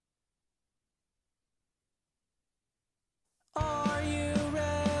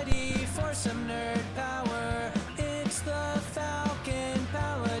awesome nerd power. It's the Falcon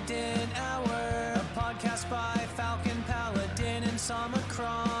Paladin Hour, a podcast by Falcon Paladin and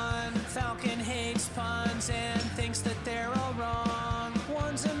Somicron. Falcon hates puns and thinks that they're all wrong.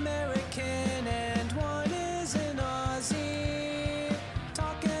 One's American and one is an Aussie,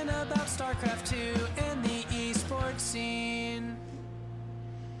 talking about StarCraft 2 and the esports scene.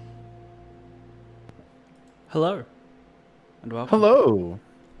 Hello, and welcome. Hello.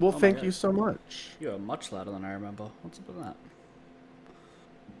 Well, Oh my thank God. you so much. You are much louder than I remember. What's up with that?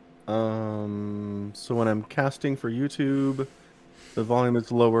 So when I'm casting for YouTube, the volume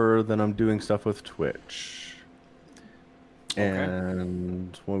is lower than I'm doing stuff with Twitch. Okay.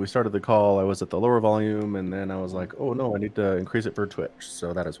 And when we started the call, I was at the lower volume, and then I was like, oh no, I need to increase it for Twitch.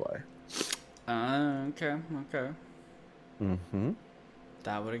 So that is why. Okay. Mm-hmm.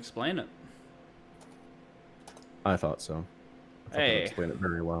 That would explain it. I thought so. I thought that Hey. would explain it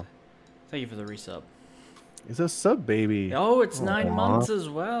very well. Thank you for the resub. It's a sub baby. Oh, it's 9 Aw. months as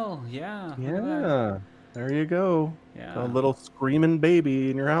well. Yeah. look at that. Yeah. There you go. Yeah. A little screaming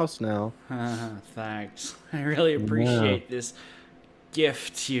baby in your house now. Thanks. I really appreciate this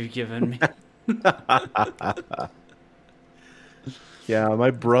gift you've given me. Yeah,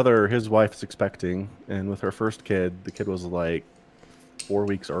 my brother, his wife's expecting, and with her first kid, the kid was like 4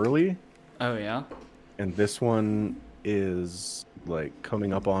 weeks early, Oh, yeah? and this one is like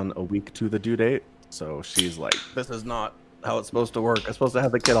coming up on a week to the due date. So she's like, "This is not how it's supposed to work. I'm supposed to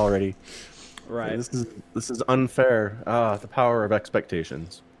have the kid already. Right. This is unfair. Ah, the power of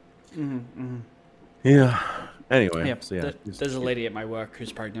expectations." Mm-hmm. Yeah. Anyway, Yep. so yeah, There's a lady at my work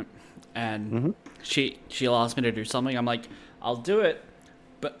who's pregnant, and Mhm. she'll ask me to do something. I'm like, I'll do it,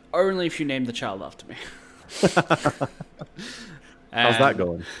 but only if you name the child after me. How's that And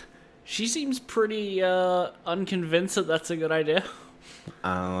going? She seems pretty unconvinced that that's a good idea.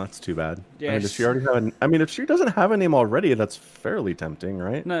 Oh, that's too bad. I Yeah, mean, does she already have I mean, if she doesn't have a name already, that's fairly tempting,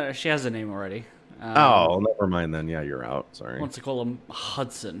 right? No, she has a name already. Oh, never mind then. Yeah, you're out. Sorry. Wants to call him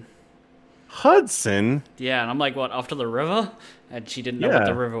Hudson. Hudson? Yeah, and I'm like, what, after the river? And she didn't know what Yeah.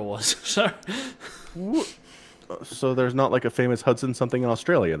 the river was. So, So there's not like a famous Hudson something in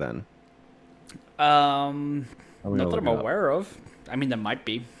Australia then? not gonna that look I'm it up. aware of. I mean, there might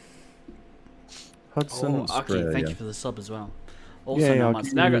be. Hudson, Oh, Aki, Australia. thank you for the sub as well. Also, Yay, 9 months.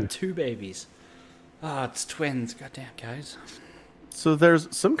 Aki. Now I got 2 babies. Ah, it's twins. Goddamn, guys. So there's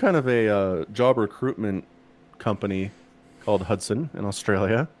some kind of a job recruitment company called Hudson in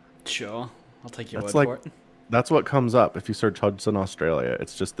Australia. Sure. I'll take your That's word like for it. that's what comes up if you search Hudson Australia.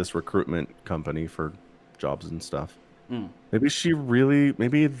 It's just this recruitment company for jobs and stuff. Mm.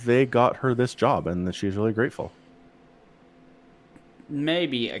 Maybe they got her this job and that she's really grateful.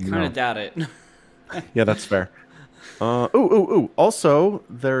 Maybe. I kind No. of doubt it. Yeah, that's fair. Ooh. Also,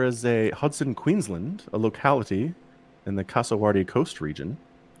 there is a Hudson, Queensland, a locality in the Kasawati Coast region.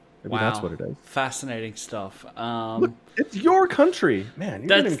 Maybe that's what it is. Fascinating stuff. Look, it's your country. Man, you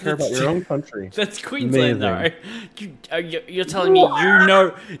don't even care about your own country. That's Queensland, though. Amazing. You're telling me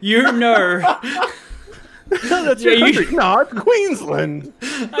you know. That's your Yeah, you- country. No, it's Queensland.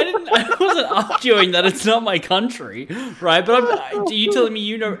 I wasn't arguing that it's not my country, right? But are you telling me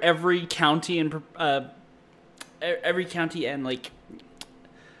you know every county and like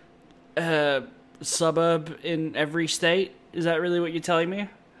suburb in every state? Is that really what you're telling me?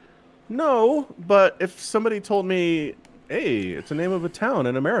 No, but if somebody told me, hey, it's the name of a town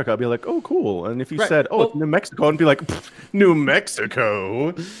in America, I'd be like, oh, cool. And if you Right, said, oh, it's well- New Mexico, I'd be like, New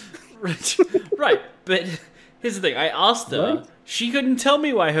Mexico. Right, but here's the thing. I asked her. What? She couldn't tell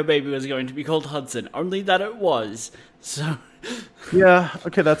me why her baby was going to be called Hudson, only that it was. So, Yeah,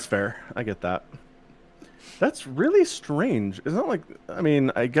 okay, that's fair. I get that. That's really strange. It's not like, I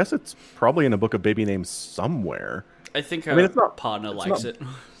mean, I guess it's probably in a book of baby names somewhere. I think her mean, it's not- partner it's likes not- it.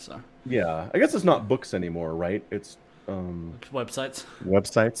 So, Yeah, I guess it's not books anymore, right? It's websites.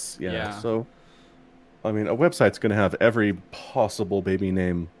 websites. Yeah. Yeah. So, I mean, a website's going to have every possible baby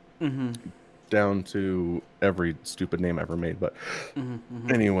name down to every stupid name ever made. But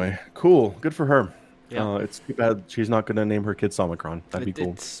anyway, cool. Good for her. Yeah. It's too bad she's not going to name her kid Somicron. That'd be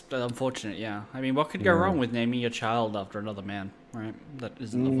cool. It's unfortunate, yeah. I mean, what could go wrong with naming your child after another man, right? That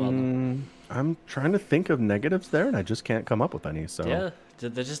isn't the father. I'm trying to think of negatives there, and I just can't come up with any. So Yeah,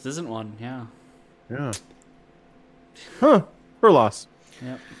 there just isn't one, yeah. yeah. Huh. Her loss.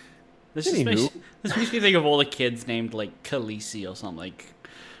 Yep. This Anywho. makes me think of all the kids named, like, Khaleesi or something, like...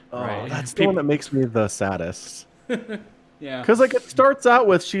 Oh, right. that's the one that makes me the saddest. Yeah. Because like it starts out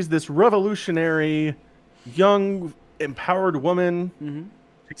with she's this revolutionary, young, empowered woman.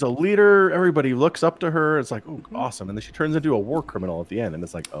 She's a leader. Everybody looks up to her. It's like, oh, awesome. And then she turns into a war criminal at the end, and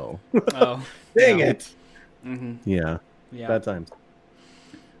it's like, oh, Oh, dang yeah. it. Mm-hmm. Yeah, Yeah. bad times.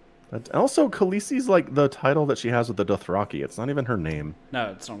 But also, Khaleesi's like the title that she has with the Dothraki. It's not even her name.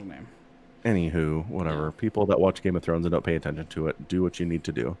 No, it's not a name. Anywho, whatever. Yeah. People that watch Game of Thrones and don't pay attention to it, do what you need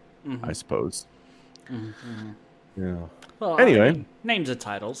to do, Mm-hmm. I suppose. Mm-hmm. Yeah. Well, Anyway. I mean, names are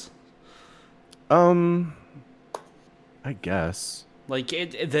titles. I guess. Like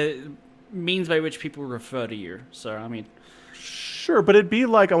the means by which people refer to you. So I mean, Sure, but it'd be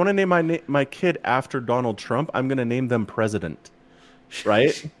like I want to name my kid after Donald Trump. I'm gonna name them president, right?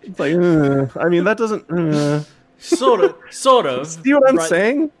 It's like, I mean, that doesn't. sort of. See what I'm right.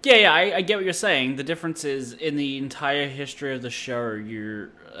 saying? Yeah, I get what you're saying. The difference is in the entire history of the show,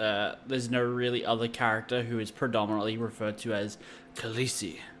 there's no really other character who is predominantly referred to as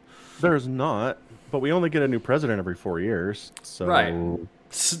Khaleesi. There's not, but we only get a new president every 4 years. So Right.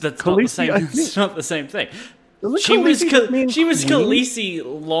 So that's Khaleesi, not the same. I think- It's not the same thing. Doesn't She was Khaleesi just mean she was queen? Khaleesi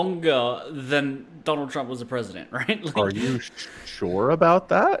longer than Donald Trump was the president, right? Like, Are you sure about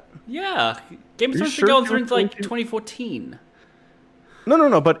that? Yeah, Game of Are you Thrones sure began she was since like Khaleesi? 2014.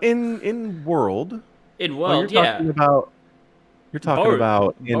 No. But in world, In oh, world, you're yeah, talking about. You're talking Both.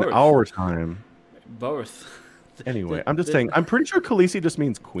 about in Both. our time. both. Anyway, I'm just saying. I'm pretty sure Khaleesi just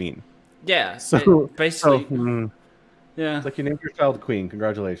means queen. Yeah, So basically, yeah, it's like you named your child queen.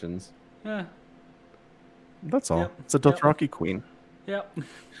 Congratulations. yeah, That's all. Yep. It's a Dothraki queen. yep.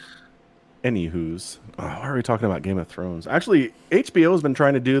 Anywho's. Oh, why are we talking about Game of Thrones? Actually, HBO has been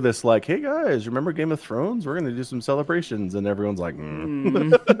trying to do this like, hey guys, remember Game of Thrones? We're going to do some celebrations. And everyone's like,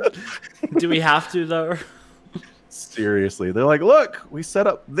 Do we have to though? seriously. They're like, look, we set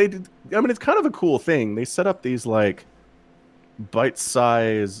up. They did. I mean, it's kind of a cool thing. They set up these like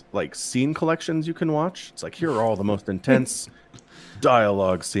bite-size like scene collections you can watch. It's like, here are all the most intense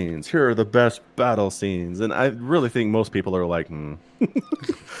dialogue scenes. Here are the best battle scenes. And I really think most people are like,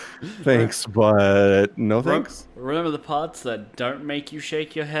 thanks, but no thanks. Remember the parts that don't make you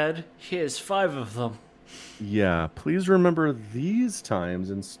shake your head? Here's 5 of them. Yeah, please remember these times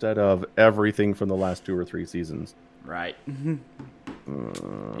instead of everything from the last 2 or 3 seasons. Right.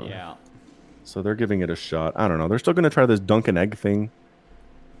 Yeah. So they're giving it a shot. I don't know. They're still going to try this dunk and egg thing,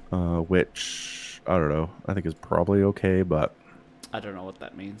 which, I don't know, I think is probably okay, but I don't know what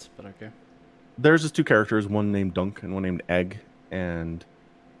that means, but okay. there's just 2 characters, one named Dunk and one named Egg, and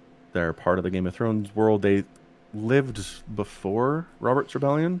they're part of the Game of Thrones world. They lived before Robert's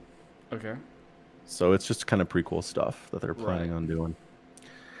Rebellion, Okay. so it's just kind of prequel stuff that they're planning Right. on doing.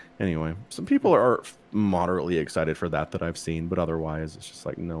 Anyway, some people are moderately excited for that I've seen, but otherwise it's just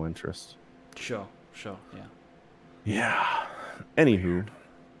like no interest. Sure, yeah. Yeah. Anywho,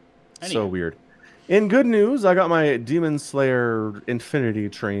 so Anywho. weird. In good news, I got my Demon Slayer Infinity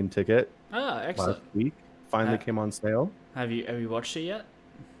Train ticket Ah, excellent. last week. Finally Uh, came on sale. Have you watched it yet?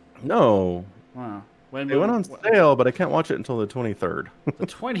 No, Wow. When it went on sale, but I can't watch it until the 23rd. The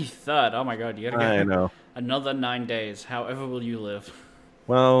 23rd. Oh my god, you gotta I get know. another 9 days. However will you live?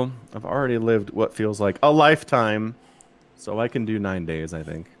 Well, I've already lived what feels like a lifetime, so I can do 9 days, I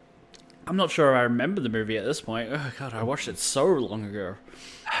think. I'm not sure I remember the movie at this point. Oh god, I watched it so long ago.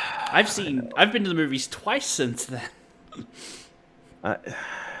 I've been to the movies twice since then. It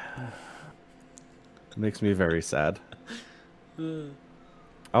makes me very sad.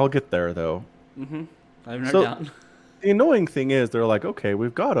 I'll get there, though. I have no So- doubt. The annoying thing is, they're like, okay,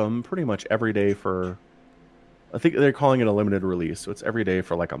 we've got them pretty much every day for. I think they're calling it a limited release, so it's every day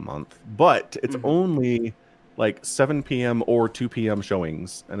for like a month. But it's only like 7 p.m. or 2 p.m.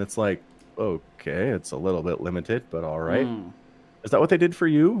 showings, and it's like, okay, it's a little bit limited, but all right. Is that what they did for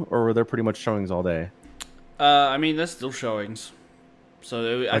you, or were there pretty much showings all day? I mean, there's still showings. So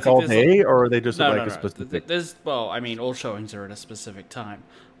I Like think all there's day, or are they just No, like no, a no. specific? There's well, I mean, all showings are at a specific time,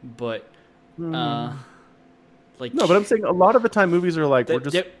 but like No, but I'm saying a lot of the time movies are like, we're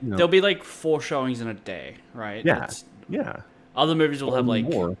just. there'll be like 4 showings in a day, right? Yeah. That's- Yeah. Other movies will have like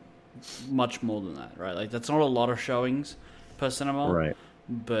more. much more than that, right? Like that's not a lot of showings per cinema, Right.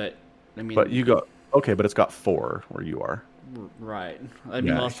 But I mean, But you got. Okay, but it's got 4 where you are. right. I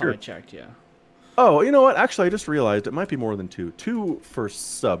mean, Yeah, last sure. time I checked, yeah. Oh, you know what? Actually, I just realized it might be more than 2. 2 for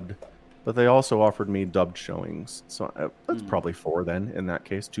subbed, but they also offered me dubbed showings. So that's probably 4 then. In that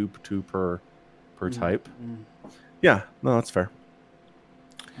case, two per type. Yeah, no, that's fair.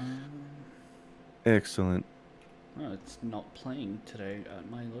 Excellent. Oh, it's not playing today at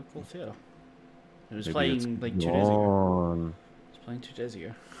my local theater. It was Maybe it's playing like 2 days ago. gone. It was playing 2 days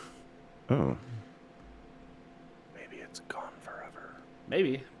ago. Oh. Maybe it's gone forever.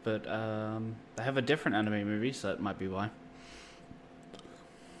 Maybe, but they have a different anime movie, so that might be why.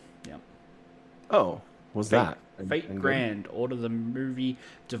 Oh, was that? Fate And good? Grand, order the movie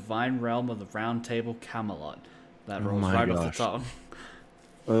Divine Realm of the Round Table Camelot. That Oh rolls my right off gosh. the tongue.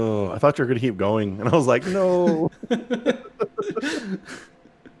 Oh, I thought you were gonna keep going, and I was like, no.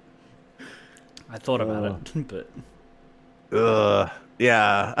 I thought about it, but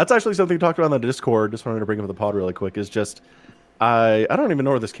Yeah, that's actually something talked about on the Discord. Just wanted to bring up the pod really quick. Is just I don't even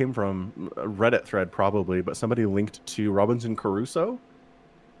know where this came from. A Reddit thread probably, but somebody linked to Robinson Crusoe,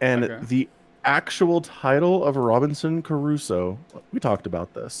 and Okay. the actual title of Robinson Crusoe. We talked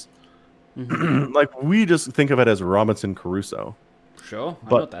about this. Like we just think of it as Robinson Crusoe. sure, I know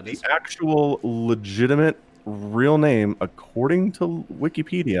But what that the is. actual legitimate real name, according to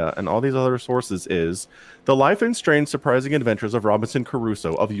Wikipedia and all these other sources, is The Life and Strange Surprising Adventures of Robinson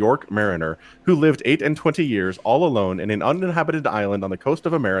Crusoe of York Mariner, who lived 28 years all alone in an uninhabited island on the coast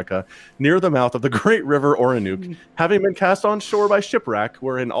of America near the mouth of the great river Orinoco, having been cast on shore by shipwreck,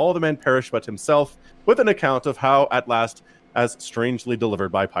 wherein all the men perished but himself, with an account of how at last as strangely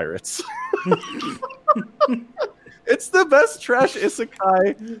delivered by pirates. It's the best trash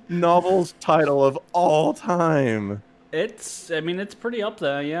isekai novels title of all time. I mean, it's pretty up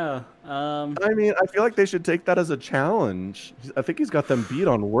there, yeah. I mean, I feel like they should take that as a challenge. I think he's got them beat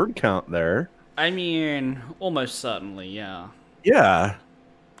on word count there. I mean, almost certainly, yeah. Yeah.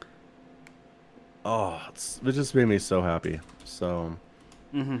 Oh, it just made me so happy. So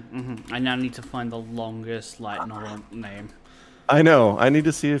I now need to find the longest light novel name. I know. I need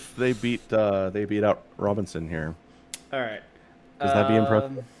to see if they beat out Robinson here. All right. Does that be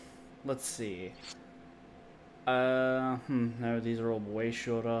impressive? Let's see. No, these are all way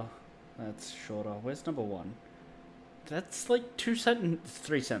shorter. That's shorter. Where's number one? That's like 3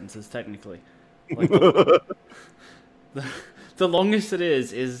 sentences technically. Like, the longest it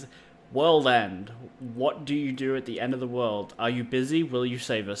is world end. What do you do at the end of the world? Are you busy? Will you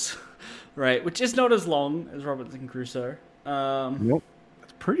save us? Right, which is not as long as Robinson Crusoe. Nope.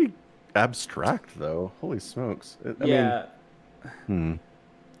 It's pretty abstract though. Holy smokes. Yeah. Hmm.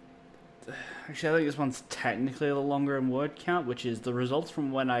 Actually, I think this one's technically the longer in word count, which is the results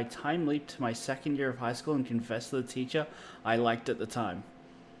from when I time leaped to my second year of high school and confessed to the teacher I liked at the time.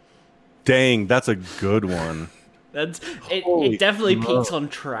 Dang, that's a good one. It definitely Holy peaks on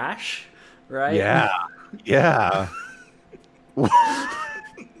trash, right? Yeah. Yeah.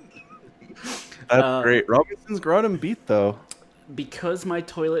 That's great. Robinson's got him beat though. Because my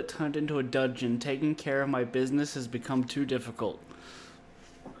toilet turned into a dungeon, taking care of my business has become too difficult.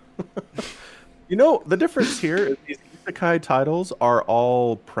 You know, the difference here is these isekai titles are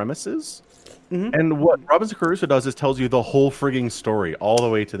all premises. Mm-hmm. And what Robinson Crusoe does is tells you the whole frigging story all the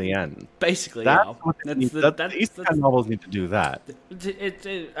way to the end. Basically, That's yeah. what they need. The isekai novels need to do that.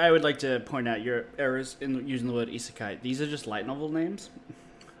 I would like to point out your errors in using the word isekai. These are just light novel names.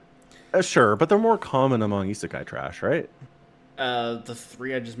 Sure, but they're more common among isekai trash, right? The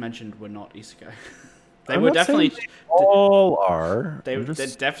three I just mentioned were not isekai. They I'm were not definitely saying they all are. they're I'm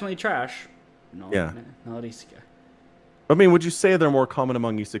just- definitely trash. Not, Yeah. not isekai. I mean, would you say they're more common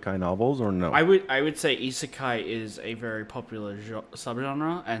among isekai novels or no? I would say isekai is a very popular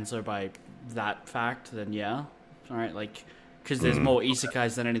subgenre, and so by that fact, then yeah, all right, like because there's more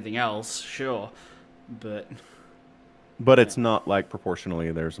isekais than anything else, sure, but But it's not like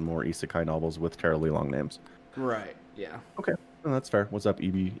proportionally there's more isekai novels with terribly long names. right, yeah, Okay, well, that's fair. What's up,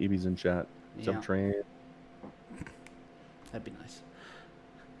 EB? EB's in chat. What's Yeah. up, Train? that'd be nice.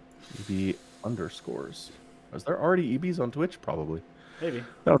 EB underscores. Is there already EBs on Twitch? Probably. Maybe.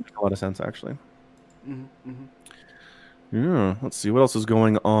 That would make a lot of sense, actually. Mm-hmm. Yeah, let's see. What else is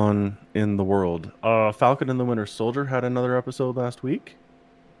going on in the world? Falcon and the Winter Soldier had another episode last week.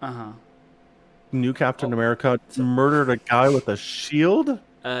 Uh-huh. New Captain America murdered a guy with a shield.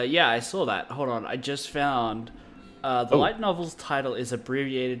 Yeah, I saw that. Hold on, I just found the light novel's title is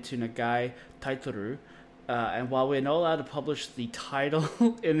abbreviated to Nagai Taitoru. And while we're not allowed to publish the title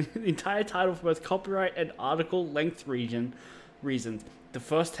in the entire title for both copyright and article length reasons, the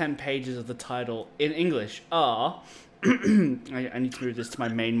first 10 pages of the title in English are I need to move this to my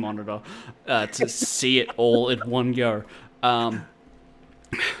main monitor to see it all in one go.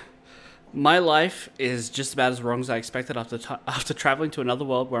 My life is just about as wrong as I expected after traveling to another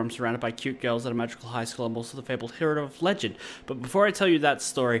world where I'm surrounded by cute girls at a magical high school. I'm also the fabled hero of legend. But before I tell you that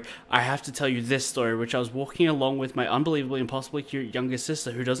story, I have to tell you this story, which I was walking along with my unbelievably impossibly cute younger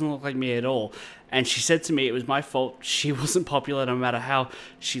sister who doesn't look like me at all. And she said to me it was my fault. She wasn't popular no matter how.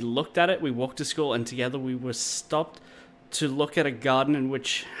 She looked at it. We walked to school and together we were stopped to look at a garden in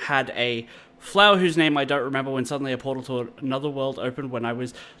which had a Flower, whose name I don't remember, when suddenly a portal to another world opened when I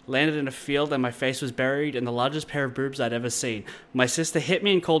was landed in a field and my face was buried in the largest pair of boobs I'd ever seen. My sister hit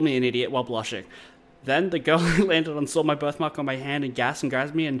me and called me an idiot while blushing. Then the girl who landed on saw my birthmark on my hand and gasped and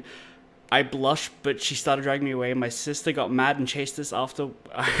grabbed me, and I blushed, but she started dragging me away. My sister got mad and chased us after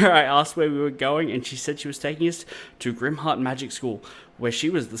I asked where we were going, and she said she was taking us to Grimheart Magic School, where she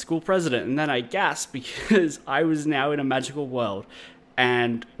was the school president. And then I gasped because I was now in a magical world.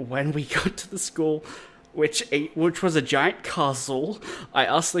 And when we got to the school, which was a giant castle, I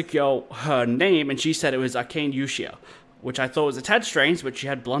asked the girl her name, and she said it was Arcane Yushia, which I thought was a tad strange, but she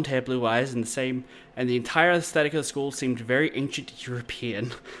had blonde hair, blue eyes, and the entire aesthetic of the school seemed very ancient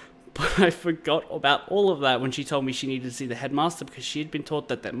European. But I forgot about all of that when she told me she needed to see the headmaster, because she had been taught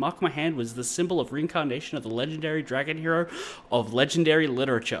that mark on my hand was the symbol of reincarnation of the legendary dragon hero of legendary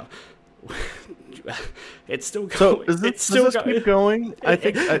literature. It's still going. So does this keep going? I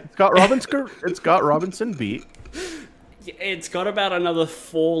think it's got Robinson beat. It's got about another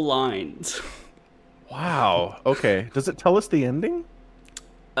 4 lines. Wow. Okay. Does it tell us the ending?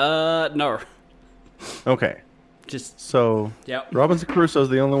 No. Okay. Yep. Robinson Crusoe is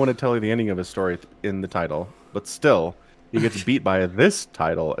the only one to tell you the ending of his story in the title, but still, he gets beat by this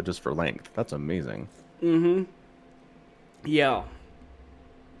title just for length. That's amazing. Mm-hmm. Yeah.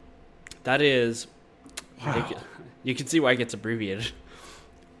 That is... Wow. You can see why it gets abbreviated.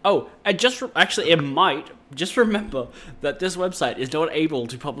 Oh, and just remember that this website is not able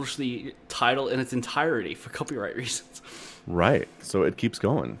to publish the title in its entirety for copyright reasons. Right. So it keeps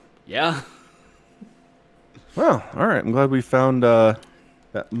going. Yeah. Well, all right. I'm glad we found that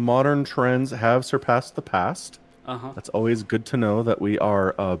modern trends have surpassed the past. Uh-huh. That's always good to know that we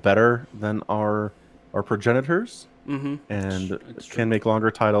are better than our progenitors, and can make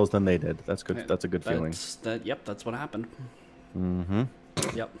longer titles than they did. That's good. That's a good feeling. Yep, that's what happened. Mm-hmm.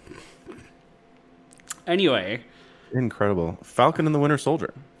 Yep. Anyway. Incredible. Falcon and the Winter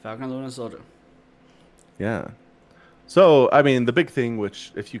Soldier. Falcon and the Winter Soldier. Yeah. So, I mean, the big thing,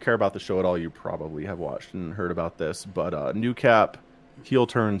 which if you care about the show at all, you probably have watched and heard about this, but New Cap heel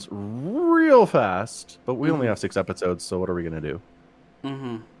turns real fast, but we only have 6 episodes, so what are we going to do?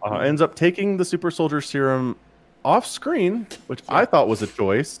 Ends up taking the super soldier serum off screen, which I thought was a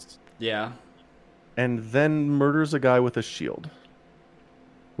choice. Yeah. And then murders a guy with a shield.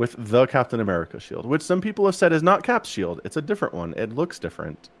 With the Captain America shield, which some people have said is not Cap's shield. It's a different one. It looks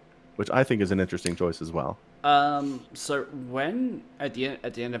different, which I think is an interesting choice as well. So when at the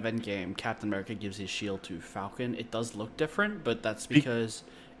end of Endgame, Captain America gives his shield to Falcon, it does look different, but that's because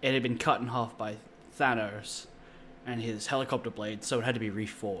it had been cut in half by Thanos and his helicopter blade, so it had to be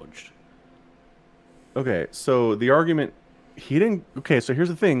reforged. Okay, so the argument he didn't. Okay, so here's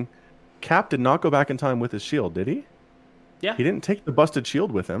the thing: Cap did not go back in time with his shield, did he? Yeah, he didn't take the busted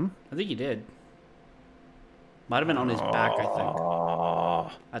shield with him. I think he did. Might have been on his back, I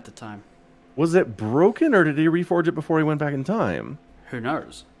think, at the time. Was it broken, or did he reforge it before he went back in time? Who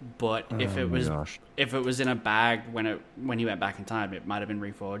knows? But if it was in a bag when he went back in time, it might have been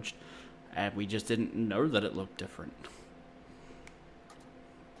reforged, and we just didn't know that it looked different.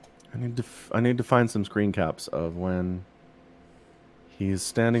 I need to find some screen caps of when he's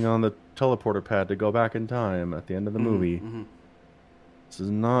standing on the teleporter pad to go back in time at the end of the movie. This is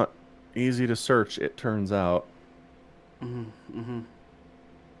not easy to search, it turns out.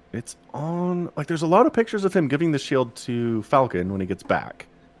 It's on... Like, there's a lot of pictures of him giving the shield to Falcon when he gets back.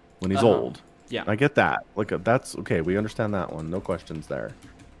 When he's old. Yeah. I get that. Like, that's... Okay, we understand that one. No questions there.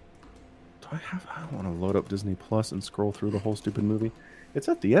 I don't want to load up Disney Plus and scroll through the whole stupid movie. It's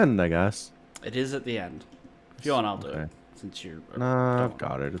at the end, I guess. It is at the end. If you want, I'll do it. Since you're... Nah, I've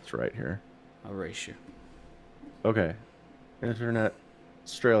got it. It's right here. I'll erase you. Okay. Internet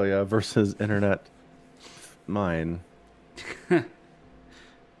Australia versus Internet mine.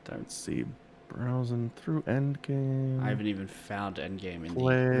 Let's see. Browsing through Endgame. I haven't even found Endgame in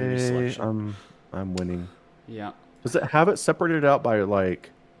Play. the movie selection. I'm winning. Yeah. Does it have it separated out by, like,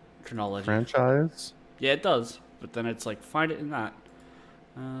 chronology? Franchise? Yeah, it does. But then it's like, find it in that.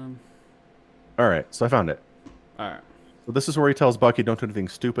 Alright, so I found it. Alright. So this is where he tells Bucky, don't do anything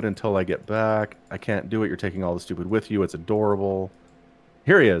stupid until I get back. I can't do it. You're taking all the stupid with you. It's adorable.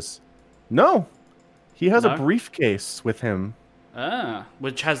 Here he is. No. He has a briefcase with him.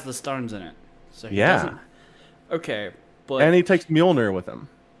 Which has the stones in it. So he yeah. doesn't... Okay, but... And he takes Mjolnir with him.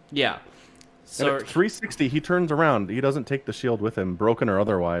 Yeah. So at 360, he turns around. He doesn't take the shield with him, broken or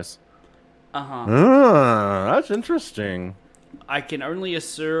otherwise. That's interesting. I can only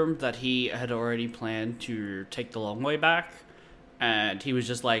assume that he had already planned to take the long way back, and he was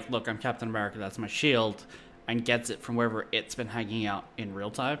just like, look, I'm Captain America, that's my shield, and gets it from wherever it's been hanging out in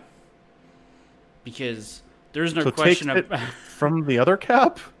real time. because there's no So question takes of it from the other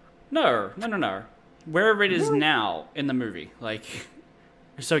Cap? no. Wherever it is now in the movie, like,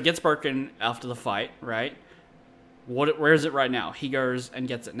 so it gets broken after the fight, right? Where is it right now? He goes and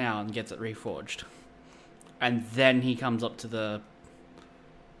gets it now and gets it reforged, and then he comes up to the.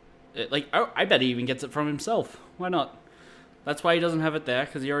 I bet he even gets it from himself. Why not? That's why he doesn't have it there,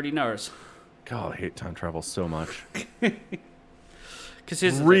 because he already knows. God, I hate time travel so much.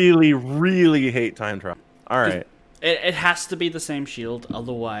 Because really, really hate time travel. All right. It has to be the same shield,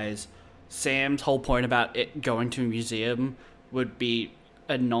 otherwise Sam's whole point about it going to a museum would be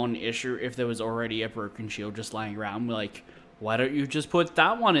a non-issue if there was already a broken shield just lying around. Like, why don't you just put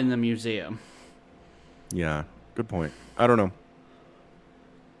that one in the museum? Yeah, good point. I don't know.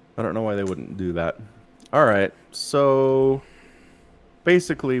 I don't know why they wouldn't do that. All right, so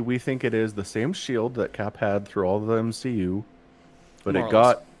basically we think it is the same shield that Cap had through all of the MCU, but More it or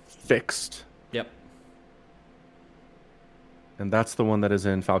got less. fixed. Yep. And that's the one that is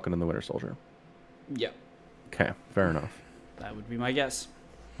in Falcon and the Winter Soldier. Yep. Okay, fair enough. That would be my guess.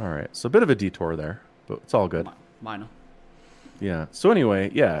 All right, so a bit of a detour there, but it's all good. Minor. Yeah. So anyway,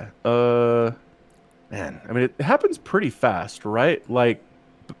 yeah. Man, I mean, it happens pretty fast, right? Like,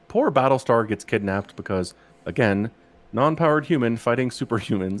 poor Battlestar gets kidnapped because, again, non-powered human fighting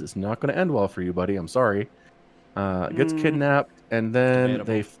superhumans is not going to end well for you, buddy. I'm sorry. Gets kidnapped, and then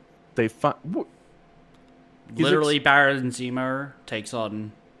Debatable. they find. Literally, Baron Zemo takes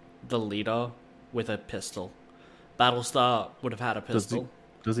on the leader with a pistol. Battlestar would have had a pistol.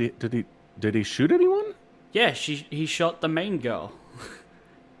 Did he shoot anyone? Yeah, he shot the main girl.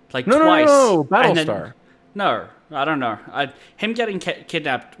 Like No, twice. no, And then- Battlestar. No, I don't know. Him getting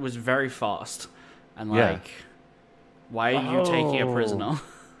kidnapped was very fast, and Yeah. like, why are you taking a Oh. prisoner?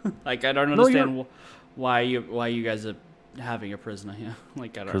 Like, I don't No, understand why you guys are having a prisoner here.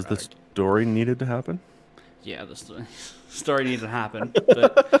 Like, I don't. Because the story needed to happen. Yeah, the story needed to happen,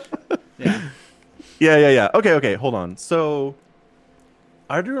 but yeah. Yeah. Okay. Hold on. So,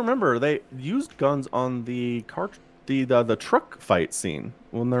 I do remember they used guns on the the truck fight scene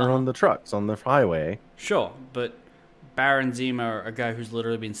when they're on the trucks on the highway. Sure, but Baron Zemo, a guy who's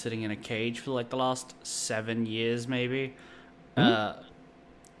literally been sitting in a cage for like the last 7 years, maybe,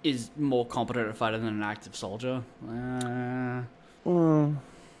 is more competent at fighting than an active soldier.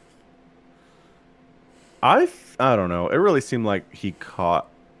 I don't know. It really seemed like he caught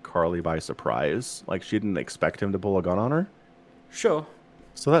Carly by surprise. Like she didn't expect him to pull a gun on her. Sure,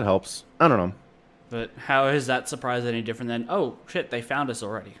 So that helps. I don't know. but how is that surprise any different than, oh shit, they found us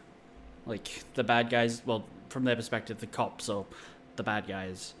already? Like, the bad guys, well, from their perspective, the cops or the bad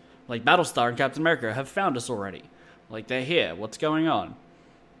guys, like Battlestar and Captain America, have found us already. Like, they're here. What's going on?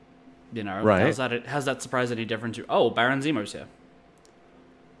 You know, Right. how's that surprise any different to, oh, Baron Zemo's here?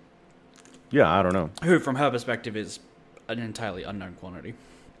 Yeah, I don't know. Who, from her perspective, is an entirely unknown quantity.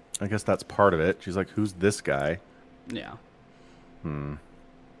 I guess that's part of it. She's like, "Who's this guy?" Yeah.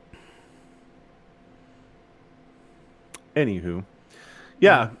 Anywho,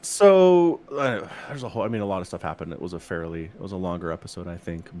 yeah. So there's a lot of stuff happened. It was a longer episode, I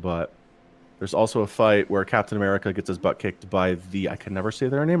think. But there's also a fight where Captain America gets his butt kicked by I can never say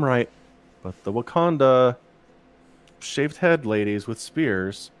their name right, but the Wakanda shaved head ladies with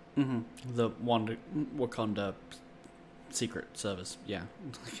spears. The Wakanda Secret Service. Yeah.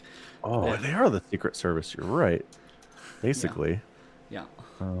 Oh, Yeah. they are the Secret Service. You're right. Basically, Yeah.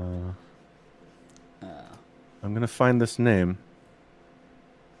 I'm gonna find this name.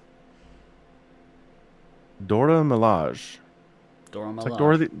 Dora Milaje. Dora It's Milaje.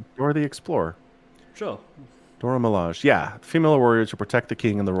 like Dora the Explorer. Sure. Dora Milaje. Yeah, female warriors who protect the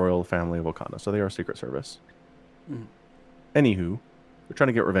king and the royal family of Wakanda. So they are Secret Service. Anywho, they're trying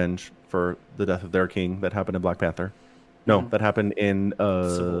to get revenge for the death of their king that happened in Black Panther. No, that happened in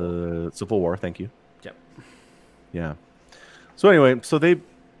Civil War. Thank you. Yep. Yeah. So anyway, so they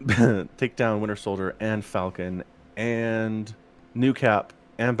take down Winter Soldier and Falcon and New Cap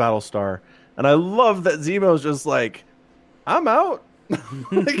and Battlestar. And I love that Zemo's just like, I'm out.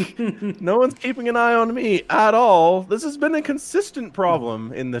 Like, no one's keeping an eye on me at all. This has been a consistent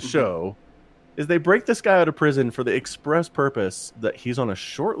problem in the show. Is they break this guy out of prison for the express purpose that he's on a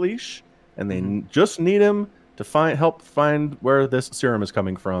short leash and they just need him to help find where this serum is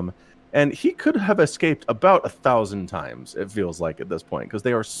coming from. And he could have escaped about 1,000 times, it feels like, at this point, because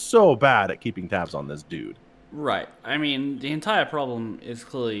they are so bad at keeping tabs on this dude. Right. I mean, the entire problem is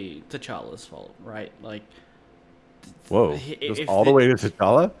clearly T'Challa's fault, right? Like, Whoa. Goes all the way to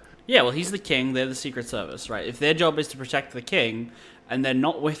T'Challa? yeah, well, he's the king, they're the Secret Service, right? If their job is to protect the king, and they're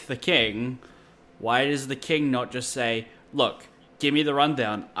not with the king, why does the king not just say, look, give me the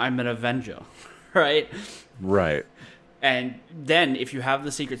rundown, I'm an Avenger, right? Right. And then if you have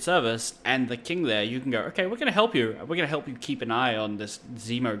the Secret Service and the king there, you can go, okay, we're going to help you. We're going to help you keep an eye on this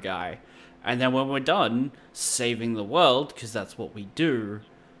Zemo guy. And then when we're done saving the world, because that's what we do,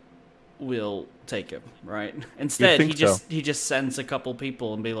 we'll take him, right? Instead, he just sends a couple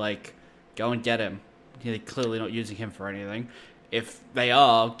people and be like, go and get him. They're clearly not using him for anything. If they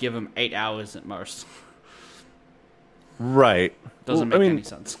are, give him 8 hours at most. Right. Doesn't make any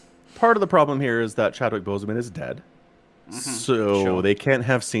sense. Part of the problem here is that Chadwick Boseman is dead. So they can't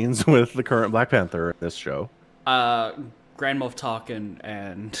have scenes with the current Black Panther in this show. Grand Moff Tarkin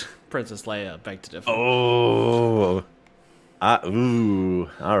and Princess Leia beg to differ. Oh, I don't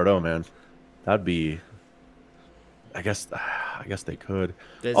know, man. That'd be. I guess they could.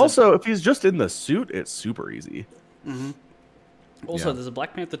 If he's just in the suit, it's super easy. Mm-hmm. Also, there's a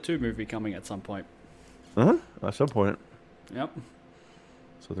Black Panther 2 movie coming at some point. At some point. Yep.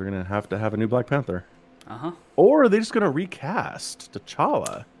 So they're gonna have to have a new Black Panther. Or are they just gonna recast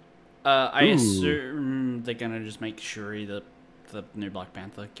T'Challa? I assume they're gonna just make Shuri the new Black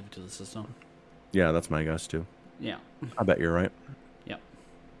Panther, give it to the system. Yeah, that's my guess too. Yeah. I bet you're right. Yep.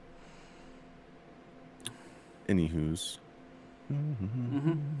 Anywho's.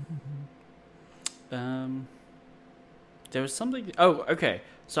 There was something. Oh, okay.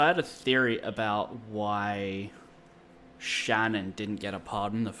 So I had a theory about why Shannon didn't get a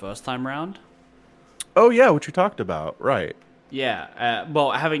pardon the first time round. Oh yeah, what you talked about, right? Yeah.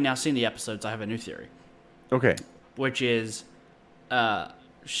 Well, having now seen the episodes, I have a new theory. Okay. Which is,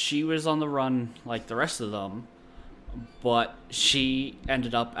 she was on the run like the rest of them, but she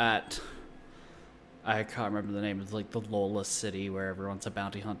ended up at, I can't remember the name of the lawless city where everyone's a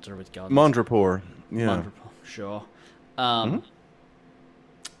bounty hunter with guns. Mondrepor. Yeah. Mondrepor, sure.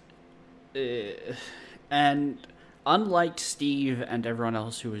 And unlike Steve and everyone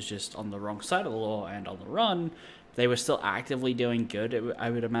else who was just on the wrong side of the law and on the run, they were still actively doing good, I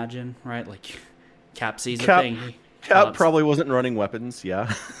would imagine, right? Like, Cap sees a thing. Cap probably wasn't running weapons,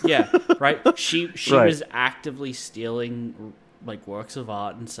 yeah. Yeah, right? She Right. was actively stealing, like, works of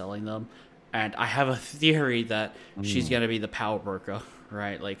art and selling them. And I have a theory that she's going to be the power broker,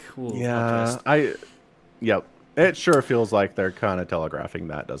 right? Like, ooh, Yep. It sure feels like they're kind of telegraphing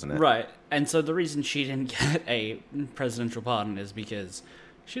that, doesn't it? Right. And so the reason she didn't get a presidential pardon is because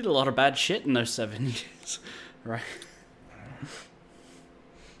she did a lot of bad shit in those 7 years, right?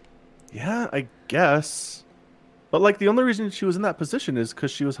 Yeah, I guess. But, like, the only reason she was in that position is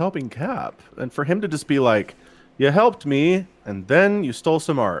because she was helping Cap. And for him to just be like, you helped me, and then you stole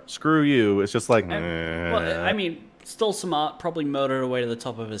some art. Screw you. It's just like, well, I mean, stole some art, probably motored away to the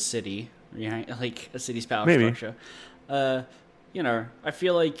top of a city, you know, like a city's power structure. You know, I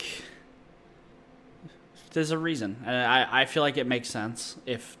feel like there's a reason. And I feel like it makes sense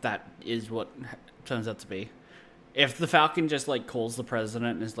if that is what turns out to be. If the Falcon just, like, calls the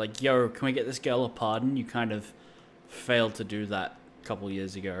president and is like, yo, can we get this girl a pardon? You kind of failed to do that a couple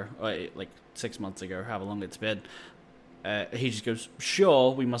years ago, or like 6 months ago, however long it's been. He just goes,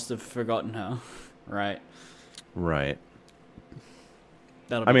 sure, we must have forgotten her, right? Right.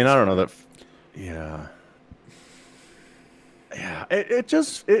 I mean, I don't know that. Yeah. Yeah. It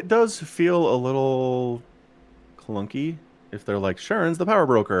does feel a little clunky if they're like, Sharon's the power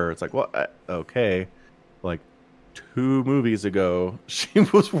broker. It's like, what? Okay. Like 2 movies ago, she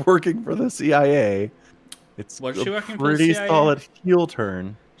was working for the CIA. Was she working for the pretty CIA? solid heel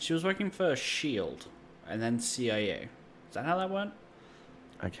turn. She was working for SHIELD and then CIA. Is that how that went?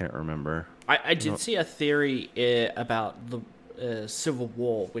 I can't remember. I did see a theory about the Civil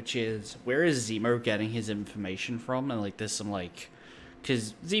War, which is, where is Zemo getting his information from? And, like, there's some, like,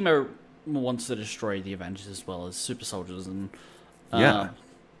 because Zemo wants to destroy the Avengers as well as super soldiers, and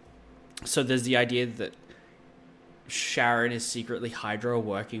so there's the idea that Sharon is secretly Hydra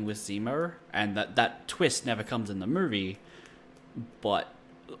working with Zemo, and that twist never comes in the movie, but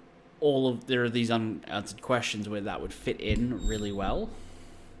there are these unanswered questions where that would fit in really well.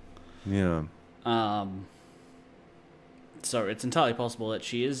 Yeah. So it's entirely possible that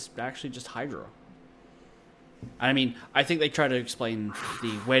she is actually just Hydra. I mean, I think they try to explain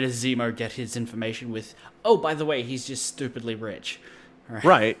where does Zemo get his information with, oh, by the way, he's just stupidly rich.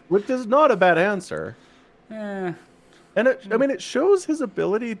 Right, which is not a bad answer. Eh. And it shows his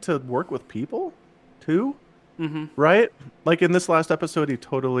ability to work with people, too. Mm-hmm. Right? Like, in this last episode, he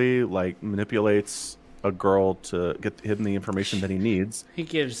totally, like, manipulates a girl to get him the information that he needs. He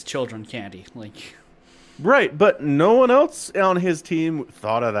gives children candy, like... Right, but no one else on his team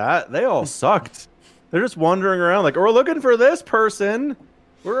thought of that. They all sucked. They're just wandering around like, we're looking for this person.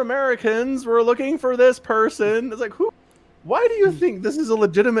 We're Americans. We're looking for this person. It's like, who Why do you think this is a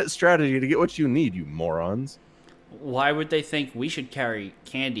legitimate strategy to get what you need, you morons? Why would they think we should carry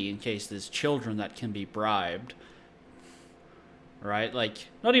candy in case there's children that can be bribed? Right? Like,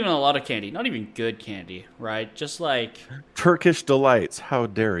 not even a lot of candy, not even good candy, right? Just like Turkish delights. How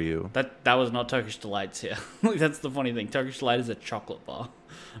dare you? that was not Turkish delights here. That's the funny thing. Turkish delight is a chocolate bar,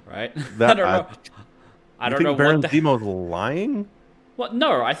 right? That, I you don't think know Baron what the Zemo's lying? What?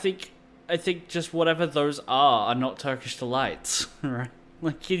 No, I think just whatever those are not Turkish delights, right?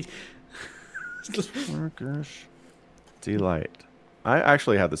 Like Turkish delight. I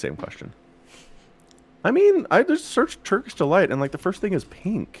actually had the same question. I mean, I just searched Turkish delight, and like the first thing is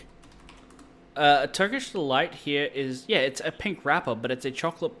pink. A Turkish delight here is it's a pink wrapper, but it's a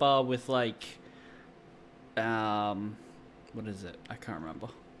chocolate bar with like, what is it? I can't remember.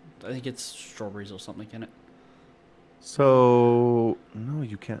 I think it's strawberries or something in it. So no,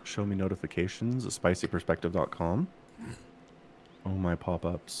 you can't show me notifications at spicyperspective.com. Oh, my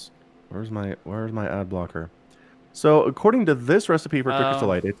pop-ups. Where's my ad blocker? So according to this recipe for Turkish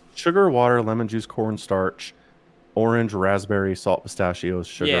delight, it's sugar, water, lemon juice, cornstarch, orange, raspberry, salt, pistachios,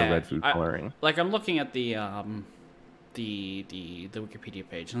 sugar, red food coloring. Like I'm looking at the Wikipedia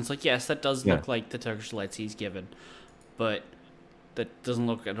page, and it's like, yes, that does look like the Turkish delights he's given, but that doesn't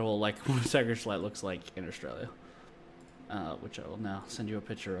look at all like what a Turkish delight looks like in Australia. Which I will now send you a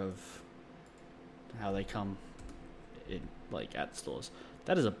picture of how they come in, like, at stores.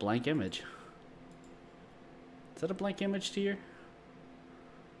 That is a blank image. Is that a blank image to you?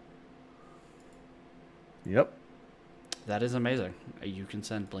 Yep. That is amazing. You can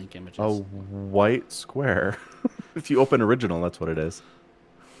send blank images. A white square. If you open original, that's what it is.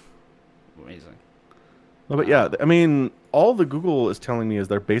 Amazing. No, but yeah, I mean, all the Google is telling me is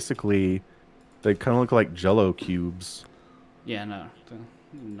they kind of look like Jell-O cubes. Yeah, no.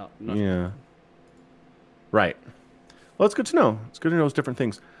 Not Yeah. Right. Well, it's good to know. It's good to know those different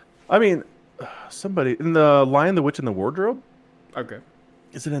things. I mean, somebody in the Lion, the Witch, and the Wardrobe. Okay.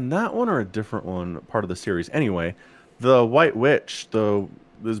 Is it in that one or a different one, part of the series? Anyway, the White Witch,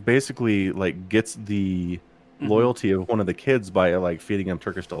 is basically like gets the loyalty of one of the kids by like feeding him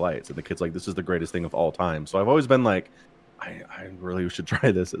Turkish delights, and the kid's like, "This is the greatest thing of all time." So I've always been like, I really should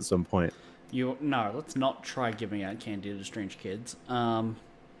try this at some point. No, let's not try giving out candy to strange kids.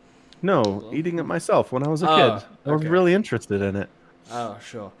 No, eating it myself when I was a kid. I was really interested in it. Oh,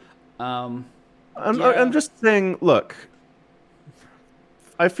 sure. I'm just saying, look,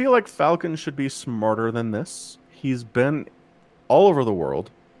 I feel like Falcon should be smarter than this. He's been all over the world.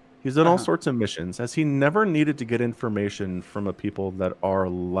 He's done all sorts of missions. Has he never needed to get information from a people that are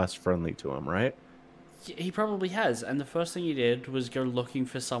less friendly to him, right? He probably has, and the first thing he did was go looking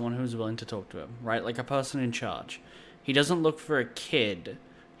for someone who's willing to talk to him, right? Like a person in charge. He doesn't look for a kid.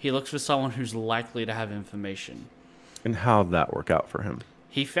 He looks for someone who's likely to have information. And how'd that work out for him?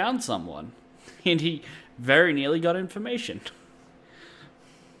 He found someone, and he very nearly got information.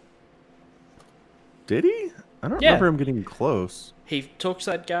 Did he? I don't remember him getting close. He talks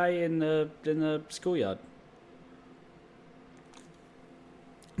to that guy in the schoolyard.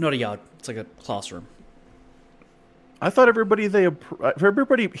 Not a yard. It's like a classroom. I thought everybody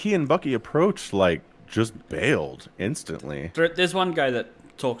he and Bucky approached like just bailed instantly. There's one guy that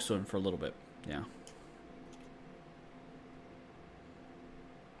talks to him for a little bit. Yeah.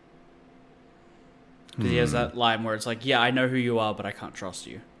 He has that line where it's like, "Yeah, I know who you are, but I can't trust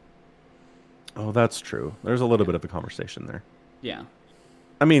you." Oh, that's true. There's a little bit of a conversation there. Yeah.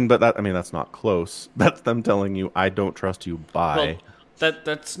 I mean, but that's not close. That's them telling you, "I don't trust you." Bye. Well,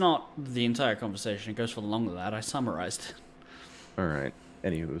 that's not the entire conversation. It goes for longer than that. I summarized it. All right.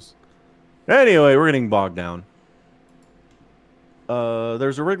 Anyway, we're getting bogged down.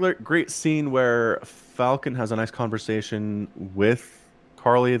 There's a great scene where Falcon has a nice conversation with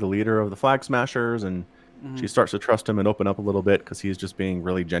Carly, the leader of the Flag Smashers, and she starts to trust him and open up a little bit because he's just being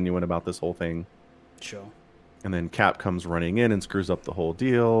really genuine about this whole thing. Sure. And then Cap comes running in and screws up the whole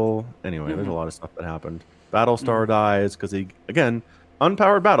deal. Anyway, there's a lot of stuff that happened. Battlestar dies because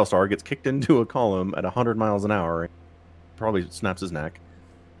unpowered Battlestar gets kicked into a column at 100 miles an hour. Probably snaps his neck.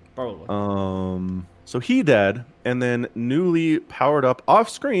 Probably. So he dead, and then newly powered up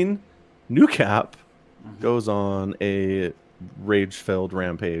off-screen, new Cap goes on a rage-filled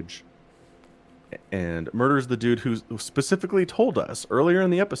rampage and murders the dude who specifically told us earlier in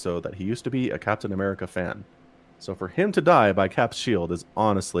the episode that he used to be a Captain America fan. So for him to die by Cap's shield is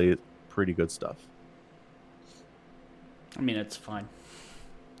honestly pretty good stuff. I mean, it's fine.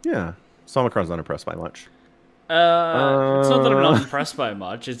 Yeah. Somicron's not impressed by much. It's not that I'm not impressed by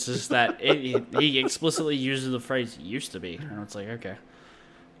much. It's just that he explicitly uses the phrase "used to be," and it's like, okay.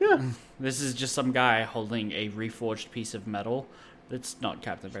 Yeah. This is just some guy holding a reforged piece of metal. It's not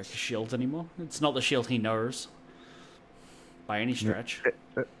Captain America's shield anymore. It's not the shield he knows. By any stretch.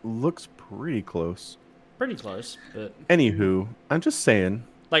 It looks pretty close. Pretty close, but... Anywho, I'm just saying.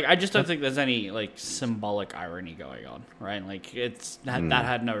 Like, I just don't think there's any, like, symbolic irony going on, right? Like, that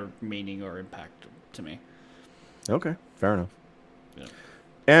had no meaning or impact to me. Okay, fair enough. Yeah.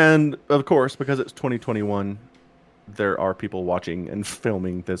 And, of course, because it's 2021, there are people watching and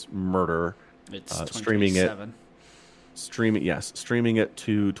filming this murder. It's streaming it. 2027. Streaming it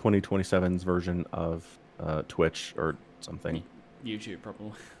to 2027's version of Twitch or something. YouTube,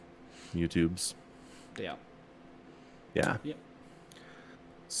 probably. YouTube's. Yeah. Yeah. Yep.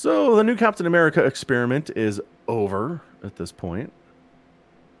 So the new Captain America experiment is over at this point.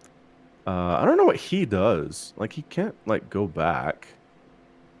 I don't know what he does. Like, he can't, like, go back.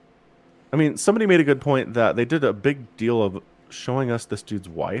 I mean, somebody made a good point that they did a big deal of showing us this dude's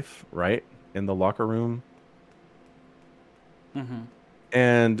wife, right? In the locker room. Mm-hmm.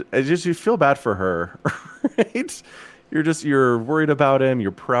 And it just, you feel bad for her, right? You're worried about him.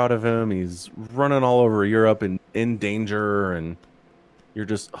 You're proud of him. He's running all over Europe and in danger, and you're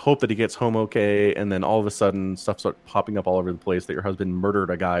just hope that he gets home okay. And then all of a sudden, stuff starts popping up all over the place that your husband murdered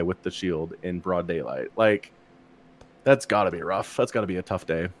a guy with the shield in broad daylight. Like, that's got to be rough. That's got to be a tough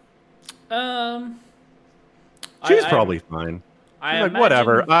day. She's probably fine. Like,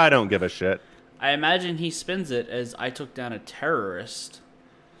 whatever. I don't give a shit. I imagine he spins it as I took down a terrorist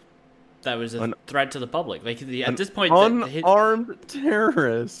that was a threat to the public. Like, at this point, unarmed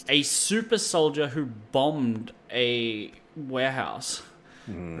terrorist, a super soldier who bombed a warehouse,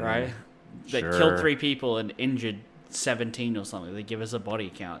 right? That killed 3 people and injured 17 or something. They give us a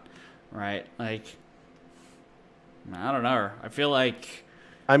body count, right? Like, I don't know. I feel like,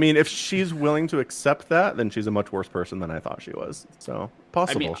 I mean, if she's willing to accept that, then she's a much worse person than I thought she was. So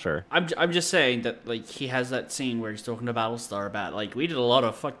possible, sure. I'm just saying that, like, he has that scene where he's talking to Battlestar about, like, we did a lot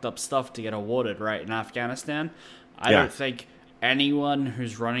of fucked up stuff to get awarded, right, in Afghanistan. I don't think anyone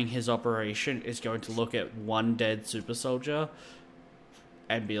who's running his operation is going to look at one dead super soldier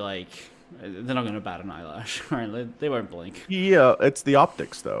and be like, they're not going to bat an eyelash, right? They won't blink. Yeah, it's the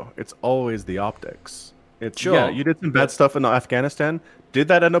optics, though. It's always the optics. It's sure. Yeah, you did some bad stuff in Afghanistan. Did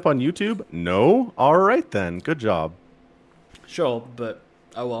that end up on YouTube? No. All right then. Good job. Sure, but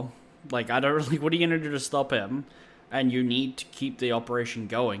oh well. Like, I don't really. What are you gonna do to stop him? And you need to keep the operation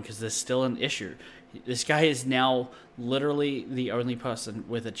going because there's still an issue. This guy is now literally the only person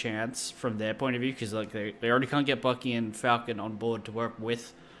with a chance from their point of view because, like, they already can't get Bucky and Falcon on board to work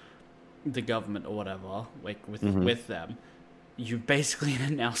with the government or whatever, like with them. You basically are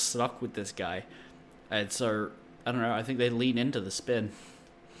now stuck with this guy, and so I don't know. I think they lean into the spin.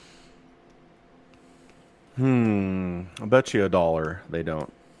 I bet you $1 they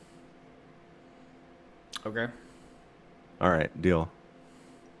don't. Okay. All right, deal.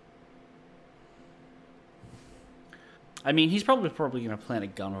 I mean, he's probably going to plant a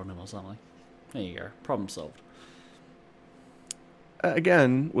gun on him or something. There you go. Problem solved.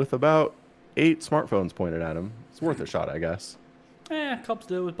 Again, with about 8 smartphones pointed at him, it's worth a shot, I guess. Cops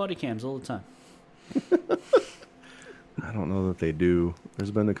do it with body cams all the time. I don't know that they do.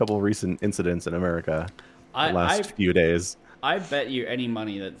 There's been a couple of recent incidents in America the last few days. I bet you any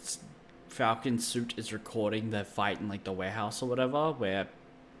money that Falcon's suit is recording their fight in, like, the warehouse or whatever, where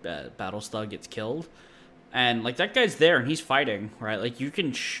Battlestar gets killed. And, like, that guy's there and he's fighting, right? Like, you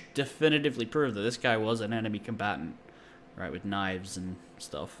can definitively prove that this guy was an enemy combatant, right? With knives and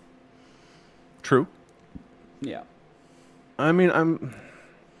stuff. True. Yeah. I mean, And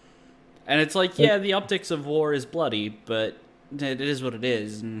it's like, yeah, the optics of war is bloody, but it is what it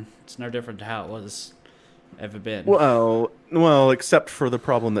is, and it's no different to how it was ever been. Well, except for the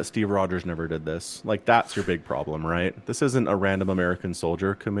problem that Steve Rogers never did this. Like, that's your big problem, right? This isn't a random American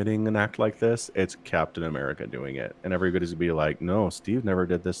soldier committing an act like this. It's Captain America doing it. And everybody's going to be like, no, Steve never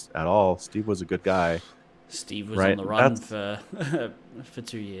did this at all. Steve was a good guy. Steve was on the run for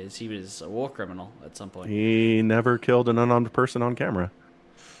 2 years. He was a war criminal at some point. He never killed an unarmed person on camera.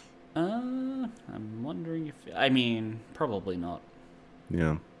 I'm wondering if... I mean, probably not.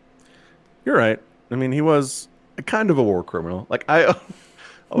 Yeah. You're right. I mean, he was kind of a war criminal. Like, I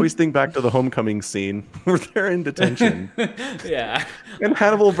always think back to the homecoming scene where they're in detention. Yeah. And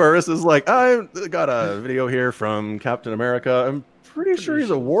Hannibal Buress is like, I got a video here from Captain America. I'm pretty sure he's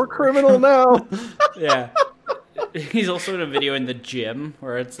a war criminal now. Yeah. He's also in a video in the gym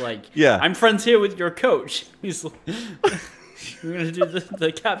where it's like, yeah, I'm friends here with your coach. He's like, we're going to do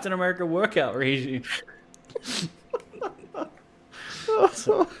the Captain America workout regime. That's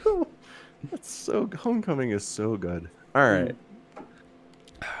so... Homecoming is so good. All right.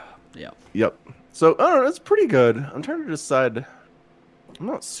 Yeah. Yep. So I don't know. It's pretty good. I'm trying to decide. I'm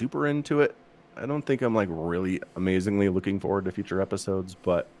not super into it. I don't think I'm like really amazingly looking forward to future episodes,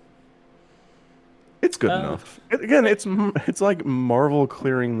 but it's good enough. Again, it's like Marvel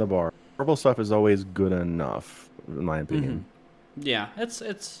clearing the bar. Marvel stuff is always good enough, in my opinion. Yeah,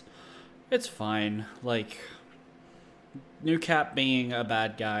 it's fine. Like, New Cap being a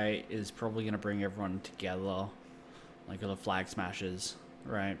bad guy is probably gonna bring everyone together, like the flag smashes,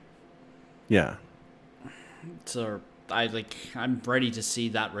 right? Yeah. So I'm ready to see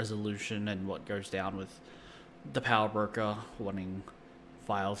that resolution and what goes down with the Power Broker wanting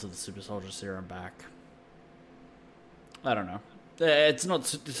vials of the Super Soldier Serum back. I don't know. It's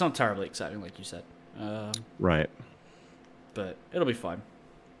not terribly exciting, like you said. Right. But it'll be fine.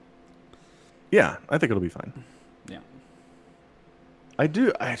 Yeah, I think it'll be fine. Yeah. I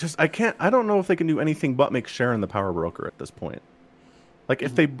don't know if they can do anything but make Sharon the Power Broker at this point. Like,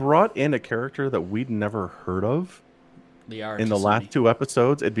 if they brought in a character that we'd never heard of in the last 2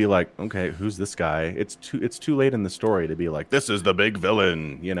 episodes, it'd be like, okay, who's this guy? It's too late in the story to be like, this is the big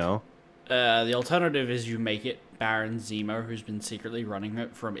villain, you know? The alternative is you make it Baron Zemo, who's been secretly running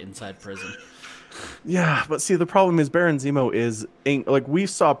it from inside prison. Yeah, but see, the problem is Baron Zemo is, like, we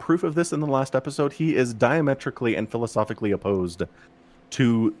saw proof of this in the last episode. He is diametrically and philosophically opposed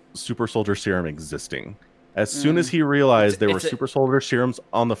to Super Soldier Serum existing. As soon as he realized there were Super Soldier Serums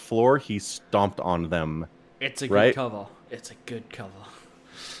on the floor, he stomped on them. It's a good cover. It's a good cover.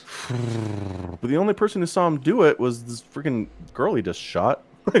 But the only person who saw him do it was this freaking girl he just shot.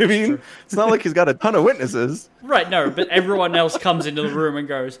 I mean, it's not like he's got a ton of witnesses. Right, no, but everyone else comes into the room and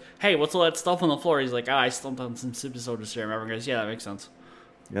goes, hey, what's all that stuff on the floor? He's like, I stomped on some Super Soldier Serum. Everyone goes, yeah, that makes sense.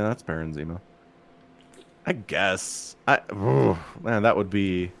 Yeah, that's Baron Zemo. I guess. Man, that'd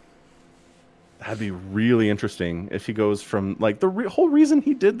be really interesting if he goes from, like, the whole reason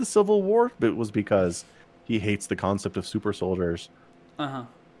he did the Civil War was because he hates the concept of super soldiers. Uh-huh.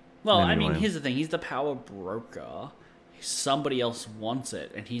 Well, anyway. I mean, here's the thing. He's the Power Broker. Somebody else wants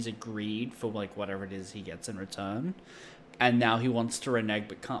it, and he's agreed for, like, whatever it is he gets in return. And now he wants to renege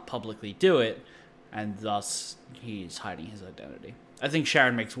but can't publicly do it, and thus he's hiding his identity. I think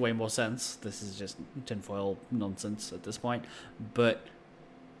Sharon makes way more sense. This is just tinfoil nonsense at this point. But,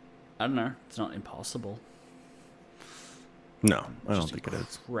 I don't know. It's not impossible. No, I don't think it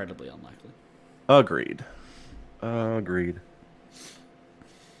is. Incredibly unlikely. Agreed.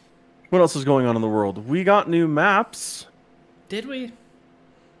 What else is going on in the world? We got new maps. Did we?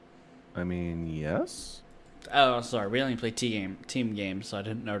 I mean, yes. Oh, sorry. We only play team games, so I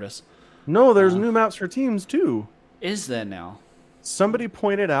didn't notice. No, there's new maps for teams, too. Is there now? Somebody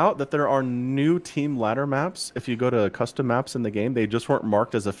pointed out that there are new team ladder maps. If you go to custom maps in the game, they just weren't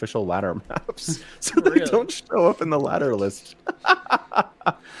marked as official ladder maps. So they don't show up in the ladder list.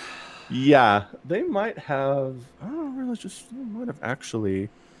 Yeah, they might have... I don't know, they might have actually...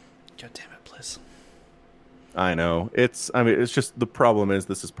 God damn it, Bliss. I know. It's just, the problem is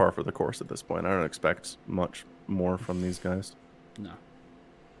this is par for the course at this point. I don't expect much more from these guys. No.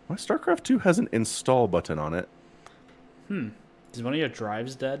 Why StarCraft 2 has an install button on it? Is one of your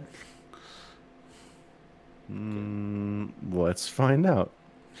drives dead? Let's find out.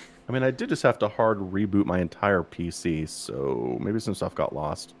 I mean, I did just have to hard reboot my entire PC, so maybe some stuff got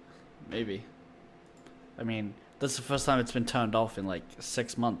lost. Maybe. I mean, that's the first time it's been turned off in like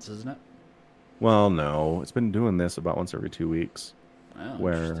 6 months, isn't it? Well, no. It's been doing this about once every 2 weeks. Oh,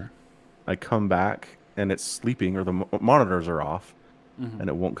 where I come back and it's sleeping or the monitors are off and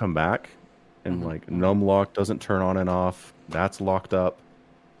it won't come back. And like numlock doesn't turn on and off. That's locked up.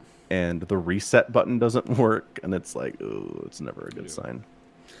 And the reset button doesn't work. And it's like, oh, it's never a good sign.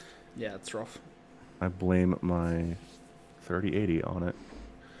 Yeah, it's rough. I blame my 3080 on it.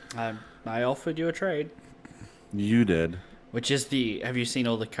 I offered you a trade. You did. Which is have you seen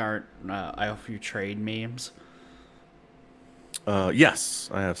all the current I offer you trade memes? Yes,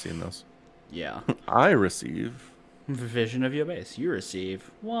 I have seen those. Yeah. I receive... Vision of your base. You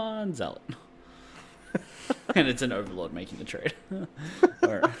receive 1 zealot. And it's an overlord making the trade.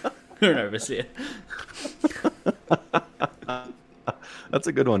 or an overseer. That's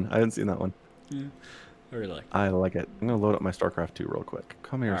a good one. I haven't seen that one. Yeah. I really like it. I like it. I'm going to load up my StarCraft 2 real quick.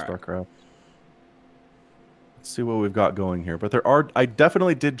 Come here, All right. StarCraft. Let's see what we've got going here. But I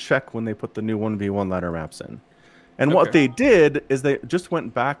definitely did check when they put the new 1v1 ladder maps in. And what they did is they just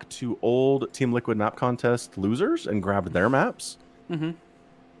went back to old Team Liquid map contest losers and grabbed their maps. Mm-hmm.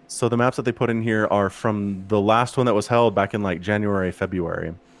 So the maps that they put in here are from the last one that was held back in like January,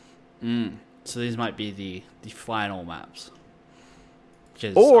 February. So these might be the final maps.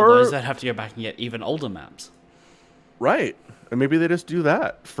 Because Or- otherwise I'd have to go back and get even older maps. Right. And maybe they just do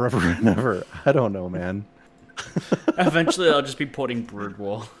that forever and ever. I don't know, man. Eventually, I'll just be porting Brood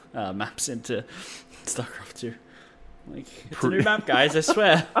War maps into StarCraft 2. Like, it's a new map, guys, I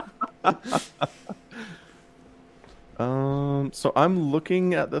swear. So I'm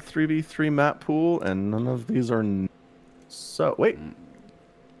looking at the 3v3 map pool, and none of these are so wait.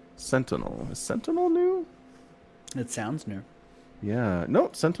 Sentinel. Is Sentinel new? It sounds new. Yeah.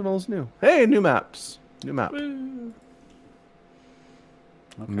 No, Sentinel's new. Hey, new maps. New map. Woo.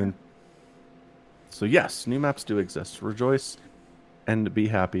 Okay. I mean, so yes, new maps do exist. Rejoice and be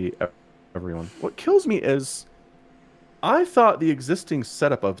happy, everyone. What kills me is I thought the existing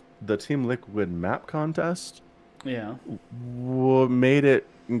setup of the Team Liquid map contest Yeah. made it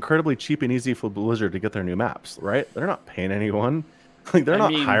incredibly cheap and easy for Blizzard to get their new maps, right? They're not paying anyone. Like, they're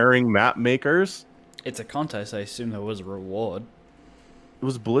not hiring map makers. It's a contest. I assume there was a reward.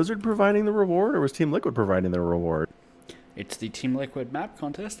 Was Blizzard providing the reward, or was Team Liquid providing the reward? It's the Team Liquid map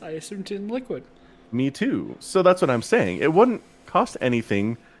contest. I assume Team Liquid. Me too. So that's what I'm saying. It wouldn't cost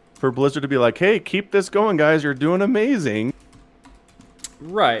anything for Blizzard to be like, hey, keep this going, guys. You're doing amazing.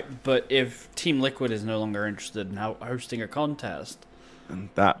 Right, but if Team Liquid is no longer interested in hosting a contest, And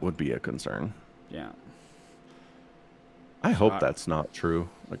that would be a concern. yeah. I hope that's not true.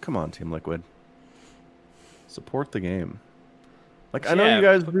 Like, come on, Team Liquid. Support the game. Like, I know Yeah, you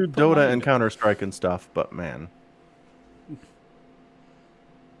guys put do money Dota and into it. Counter-Strike and stuff, but man.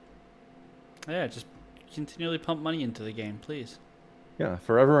 Yeah, just continually pump money into the game, please. Yeah,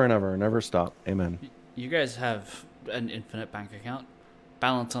 forever and ever. Never stop. Amen. You guys have an infinite bank account.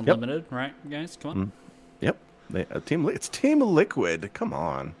 Balance unlimited, right, guys? Come on. Yep. It's Team Liquid. Come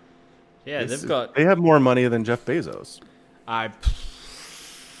on. Yeah, they've got... They have more money than Jeff Bezos. I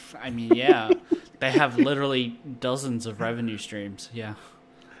mean, yeah. They have literally dozens of revenue streams. Yeah.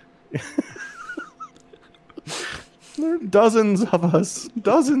 There are dozens of us.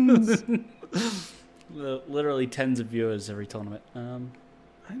 Dozens. Literally tens of viewers every tournament.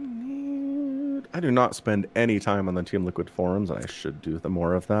 I do not spend any time on the Team Liquid forums, and I should do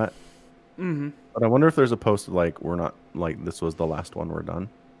more of that. Mm-hmm. But I wonder if there's a post like we're not like this was the last one we're done.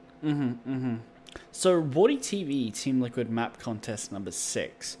 So, Warty TV Team Liquid Map Contest number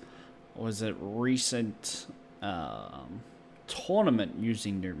 6 was a recent tournament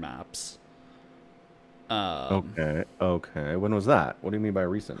using new maps. Okay. When was that? What do you mean by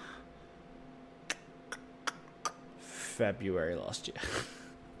recent? February last year.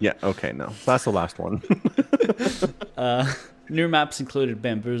 Yeah. Okay. No, that's the last one. New maps included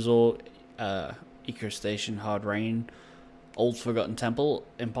Bamboozle, Eco Station, Hard Rain, Old Forgotten Temple,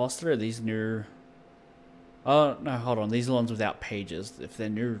 Imposter. These new... Oh, no, hold on. These are the ones without pages. If they're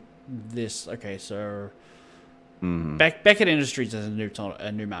new, this... Okay, so... Beckett Industries is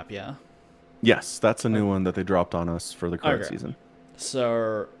a new map, yeah? Yes, that's a new one that they dropped on us for the current Okay. season.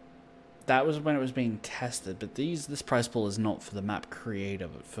 So... That was when it was being tested, but this prize pool is not for the map creator,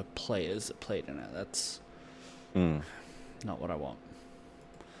 but for players that played in it. That's not what I want.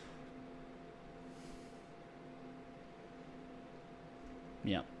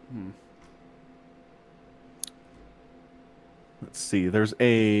 Yeah. Let's see. There's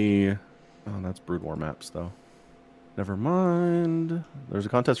a... Oh, that's Brood War maps, though. Never mind. There's a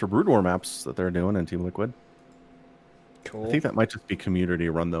contest for Brood War maps that they're doing in Team Liquid. Cool. I think that might just be community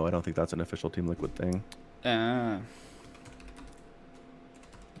run, though. I don't think that's an official Team Liquid thing. Let's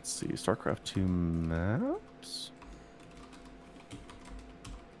see. StarCraft 2 maps?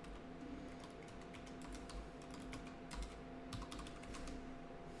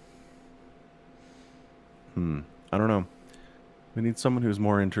 I don't know. We need someone who's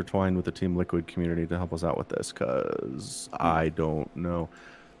more intertwined with the Team Liquid community to help us out with this, because I don't know.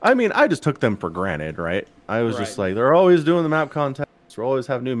 I mean, I just took them for granted, right? I was just like, they're always doing the map contests. We'll always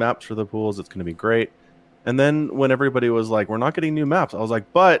have new maps for the pools. It's going to be great. And then when everybody was like, we're not getting new maps, I was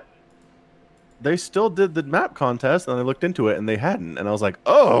like, but they still did the map contest, and I looked into it, and they hadn't. And I was like,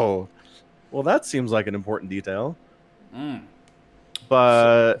 oh, well, that seems like an important detail.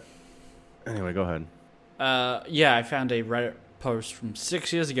 But anyway, go ahead. Yeah, I found a Reddit post from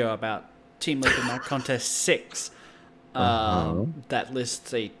 6 years ago about Team Liquid Map Contest 6 that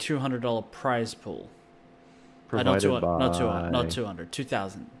lists a $200 prize pool. Provided not 200,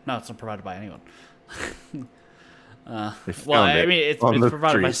 2,000. No, it's not provided by anyone. Well, I mean, it's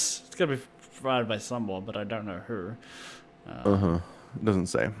provided by. It's gonna be provided by someone, but I don't know who. It doesn't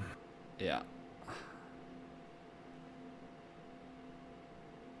say. Yeah.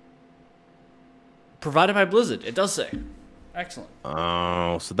 Provided by Blizzard. It does say. Excellent.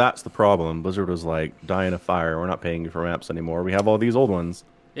 Oh, so that's the problem. Blizzard was like, die in a fire. We're not paying you for maps anymore. We have all these old ones.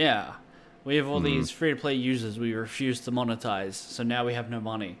 Yeah. We have all these free-to-play users we refuse to monetize, so now we have no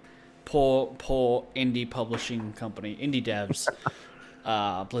money. Poor indie publishing company, indie devs.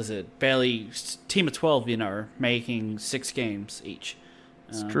 Blizzard, barely team of 12, making 6 games each.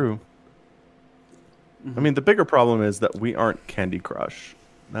 It's true. I mean, the bigger problem is that we aren't Candy Crush.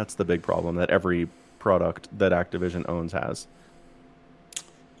 That's the big problem that every product that Activision owns has.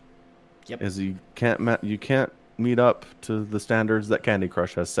 Yep. Is you can't meet up to the standards that Candy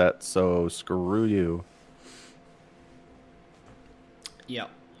Crush has set, so screw you.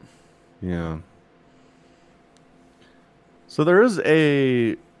 Yep. Yeah. So there's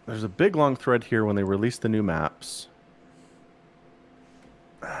a big long thread here when they released the new maps.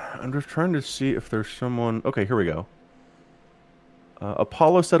 I'm just trying to see if there's someone. Okay, here we go.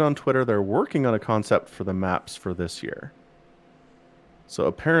 Apollo said on Twitter they're working on a concept for the maps for this year. So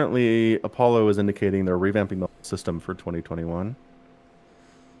apparently Apollo is indicating they're revamping the system for 2021.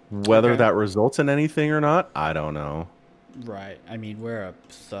 Whether that results in anything or not, I don't know. Right. I mean, we're a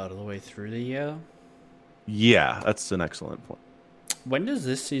third of the way through the year. Yeah, that's an excellent point. When does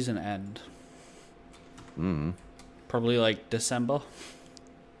this season end? Probably like December.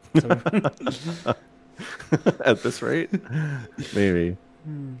 At this rate, maybe.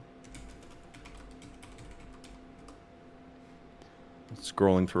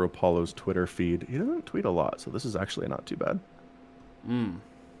 Scrolling through Apollo's Twitter feed, he doesn't tweet a lot, so this is actually not too bad.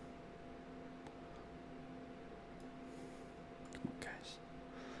 Guys.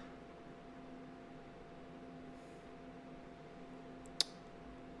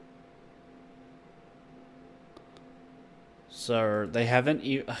 So they haven't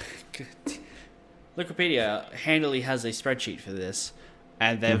even. Wikipedia handily has a spreadsheet for this,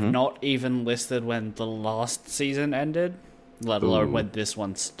 and they've not even listed when the last season ended, let alone when this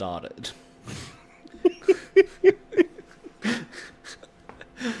one started.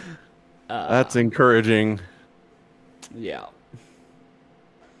 That's encouraging. Yeah.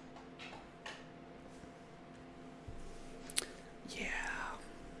 Yeah.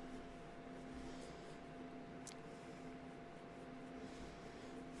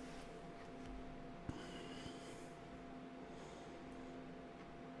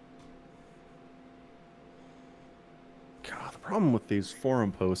 God, the problem with these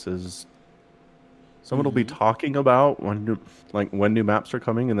forum posts is someone will be talking about when new maps are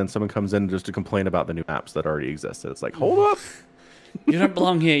coming, and then someone comes in just to complain about the new maps that already existed. It's like, hold up. You don't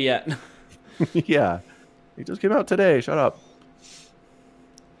belong here yet. Yeah. It just came out today. Shut up.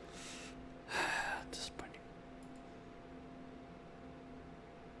 Disappointing.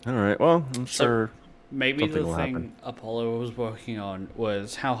 All right. Well, I'm sure. Maybe something the will thing happen. Apollo was working on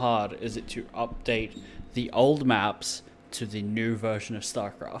was how hard is it to update the old maps to the new version of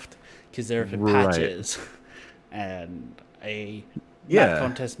StarCraft? Because there have been patches, and a map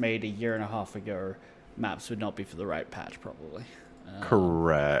contest made a year and a half ago, maps would not be for the right patch, probably.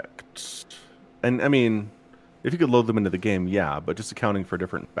 Correct. And I mean, if you could load them into the game, yeah, but just accounting for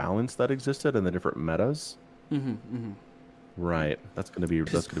different balance that existed and the different metas. Right. That's gonna be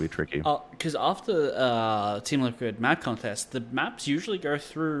tricky. Because after Team Liquid map contest, the maps usually go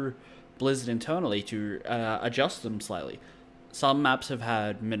through Blizzard internally to adjust them slightly. Some maps have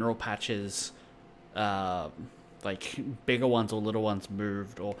had mineral patches, like bigger ones or little ones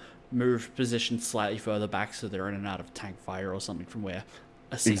moved, or moved positioned slightly further back so they're in and out of tank fire or something from where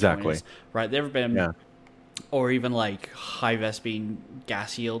a C-point is. Right, there have been, or even like high Vespene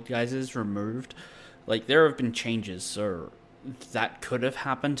gas yield guys is removed. Like there have been changes, so that could have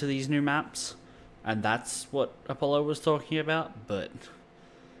happened to these new maps, and that's what Apollo was talking about. But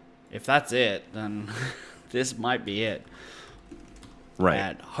if that's it, then this might be it. Right.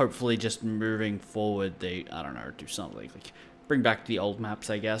 And hopefully just moving forward, they, I don't know, do something. Like, bring back the old maps,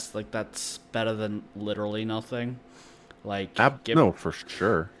 I guess. Like, that's better than literally nothing. Like, no, for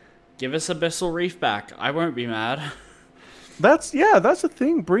sure. Give us Abyssal Reef back. I won't be mad. That's the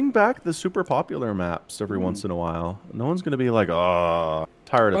thing. Bring back the super popular maps every once in a while. No one's going to be like, oh,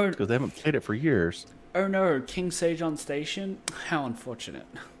 tired of it, because they haven't played it for years. Oh no, King Sage on Station? How unfortunate.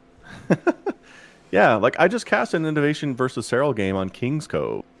 Yeah, like I just cast an Innovation versus Serral game on King's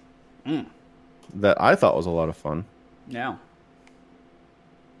Cove that I thought was a lot of fun. Yeah.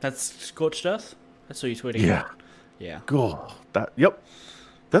 That's Scorched Earth? That's what you're tweeting Yeah. about. Yeah. Cool. Yep.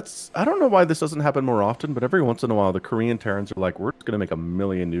 I don't know why this doesn't happen more often, but every once in a while the Korean Terrans are like, we're just going to make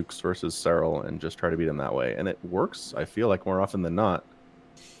 1,000,000 nukes versus Serral and just try to beat them that way. And it works, I feel like, more often than not.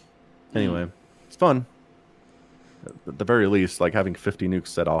 Anyway, it's fun. At the very least, like having 50 nukes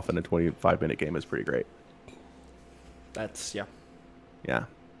set off in a 25-minute game is pretty great. That's, yeah. Yeah.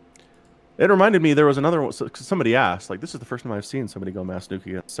 It reminded me there was another one. So somebody asked, like, this is the first time I've seen somebody go Mass Nuke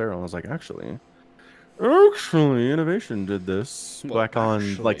against Cyril. And I was like, actually, Innovation did this Well, back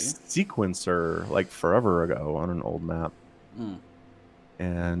on like actually. Sequencer, like forever ago on an old map, Mm,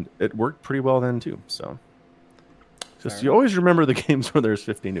 and it worked pretty well then too. So, just fair you enough. always remember the games where there's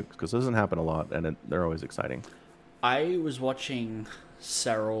 50 nukes because it doesn't happen a lot, and they're always exciting. I was watching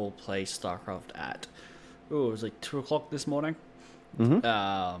Cyril play StarCraft at, it was like 2 o'clock this morning.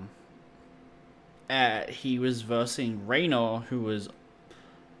 Mm-hmm. He was versing Raynor, who was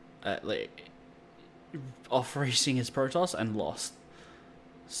like off racing his Protoss and lost.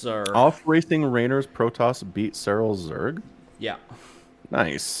 So Off racing Rainer's Protoss beat Cyril's Zerg. yeah,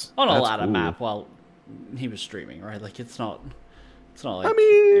 Nice. on a That's ladder cool. map while he was streaming, right? Like it's not like I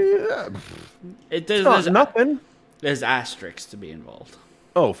mean, there's, it's not nothing. there's asterisks to be involved.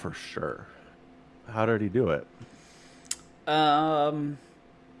 Oh, for sure. How did he do it? I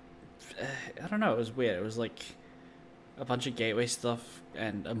don't know. It was weird. It was like a bunch of gateway stuff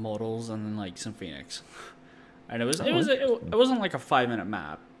and immortals, and then like some Phoenix. And it wasn't like a 5 minute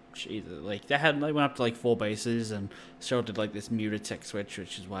map either. Like they went up to like 4 bases, and still did like this muted tech switch,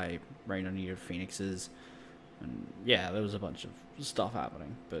 which is why Raynor needed Phoenixes. And yeah, there was a bunch of stuff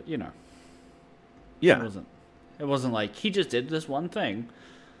happening, but you know, Yeah. it wasn't like he just did this one thing.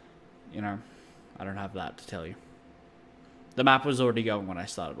 You know, I don't have that to tell you. The map was already going when I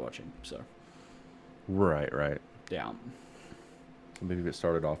started watching, so Right. yeah, So maybe it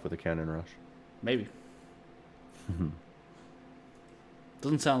started off with a cannon rush. maybe.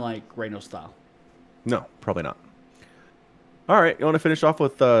 Doesn't sound like Reno style. No, probably not. All right, you want to finish off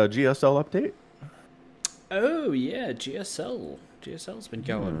with GSL update? Oh yeah, GSL. GSL's been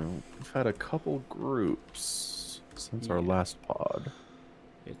going. We've had a couple groups since our Yeah. last pod.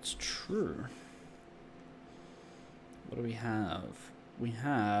 It's true. What do we have? We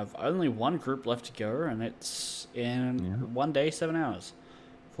have only one group left to go, and it's in 1 day, 7 hours,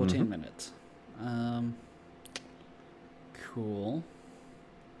 14 minutes. Cool.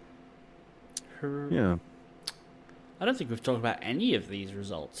 Yeah. I don't think we've talked about any of these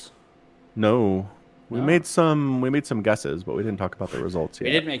results. No. We No. made some guesses, but we didn't talk about the results yet.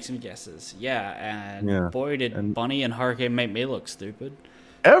 We did make some guesses, yeah, and Yeah, boy did and- Bunny and Hurricane make me look stupid.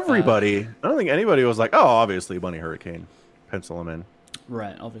 Everybody. I don't think anybody was like, "Oh, obviously Bunny Hurricane." Pencil them in.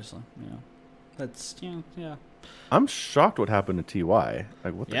 Right, obviously, yeah. That's yeah. I'm shocked what happened to TY.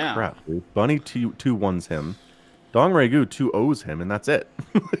 Like, what the Yeah. crap, dude? Bunny 2-1s him. Dong Regu 2-0s him, and that's it.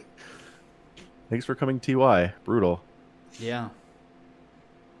 Thanks for coming, TY. Brutal. Yeah.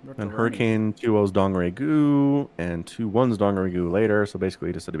 And Hurricane 2-0s Dong Regu, and 2-1s Dong Regu later. So basically,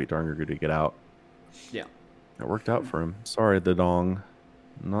 he just had to beat Dong Regu to get out. Yeah. It worked out for him. Sorry, the Dong.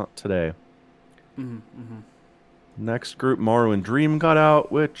 Not today. Next group, Maru and Dream got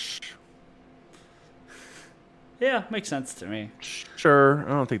out, which, Yeah, makes sense to me. sure, I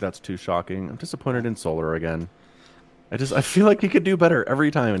don't think that's too shocking. I'm disappointed in Solar again. I feel like he could do better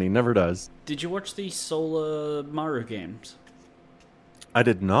every time, and he never does. Did you watch the Solar Mario games? I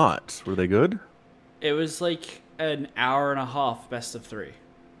did not. Were they good? It was like an hour and a half best of 3.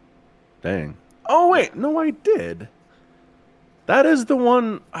 Dang. Oh, wait. No, I did. That is the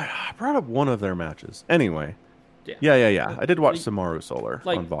one. I brought up one of their matches. Anyway. Yeah. I did watch some Maru Solar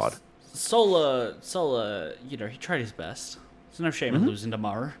on VOD. Solar, you know, he tried his best. There's no shame in losing to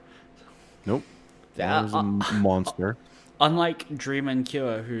Maru. Nope. Yeah, That was a monster. Unlike Dream and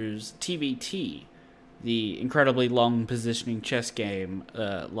Cure, whose TVT, the incredibly long positioning chess game,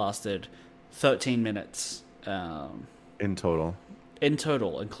 lasted 13 minutes In total. in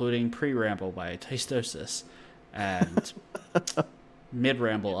total, including pre-ramble by Tastosis and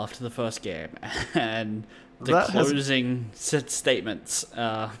mid-ramble after the first game, and the That has- closing statements.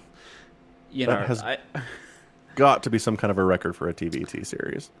 You That know, has- Got to be some kind of a record for a TVT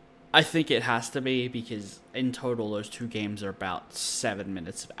series. I think it has to be, because in total those two games are about 7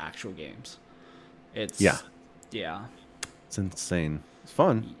 minutes of actual games. It's Yeah. yeah. It's insane. It's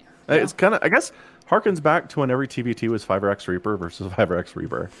fun. Yeah. It's kind of, I guess, harkens back to when every TVT was 5RX Reaper versus 5RX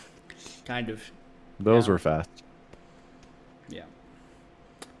Reaper. Kind of. Those Yeah. were fast.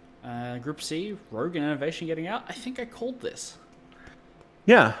 Yeah. Group C, Rogue and Innovation getting out. I think I called this.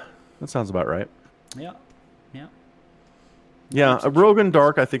 Yeah, that sounds about right. Yeah. Yeah. Yeah, Rogue and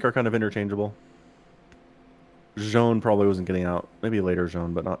Dark, I think, are kind of interchangeable. Zhone probably wasn't getting out. Maybe later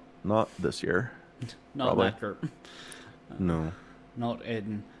Zhone, but not this year. Not Probably. that group. No. Not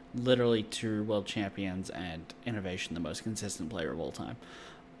in literally 2 world champions and Innovation, the most consistent player of all time.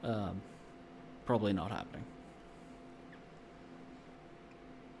 Probably not happening.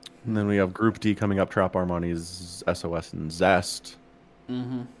 And then we have Group D coming up, Trap Armani's SOS and Zest.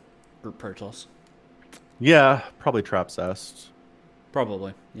 group purchase. Yeah, probably Trapzest.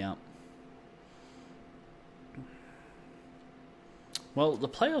 Probably, yeah. Well, the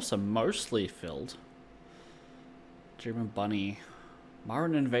playoffs are mostly filled. German Bunny,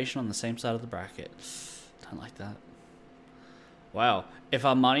 Mario Innovation on the same side of the bracket. Don't like that. Wow, if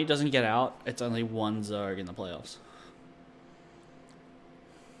Armani doesn't get out, it's only one Zerg in the playoffs.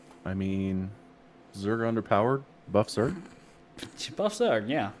 I mean, Zerg underpowered? Buff Zerg? Buff Zerg,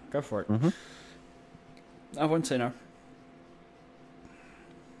 yeah, go for it. Mm-hmm. I wouldn't say no.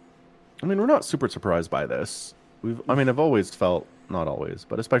 I mean, we're not super surprised by this. I've always felt, not always,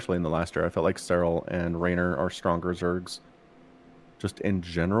 but especially in the last year, I felt like Serral and Raynor are stronger Zergs, just in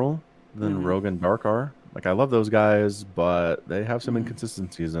general, than Rogue and Dark are. Like, I love those guys, but they have some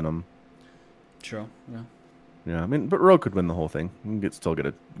inconsistencies in them. Sure, yeah. Yeah, I mean, but Rogue could win the whole thing. You can still get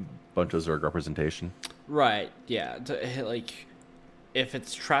a bunch of Zerg representation. Right, yeah. Like, if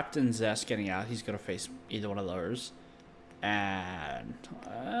it's Trapped and Zest getting out, he's going to face either one of those. And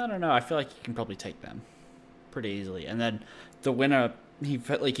I don't know. I feel like he can probably take them pretty easily. And then the winner, he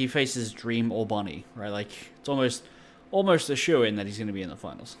faces Dream or Bunny, right? Like, it's almost a shoe-in that he's going to be in the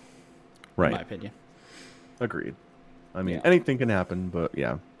finals. Right. In my opinion. Agreed. I mean, anything can happen, but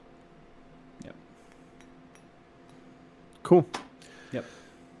yeah. Yep. Cool. Yep.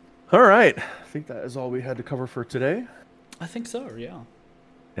 All right. I think that is all we had to cover for today. I think so, yeah.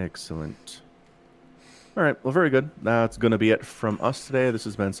 Excellent. All right. Well, very good. That's going to be it from us today. This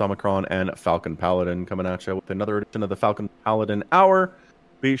has been Somicron and Falcon Paladin coming at you with another edition of the Falcon Paladin Hour.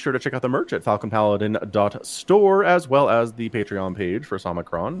 Be sure to check out the merch at falconpaladin.store, as well as the Patreon page for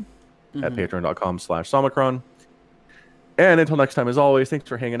Somicron at patreon.com/Somicron. And until next time, as always, thanks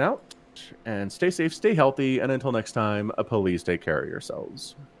for hanging out. And stay safe, stay healthy. And until next time, please take care of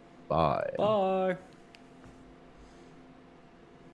yourselves. Bye. Bye.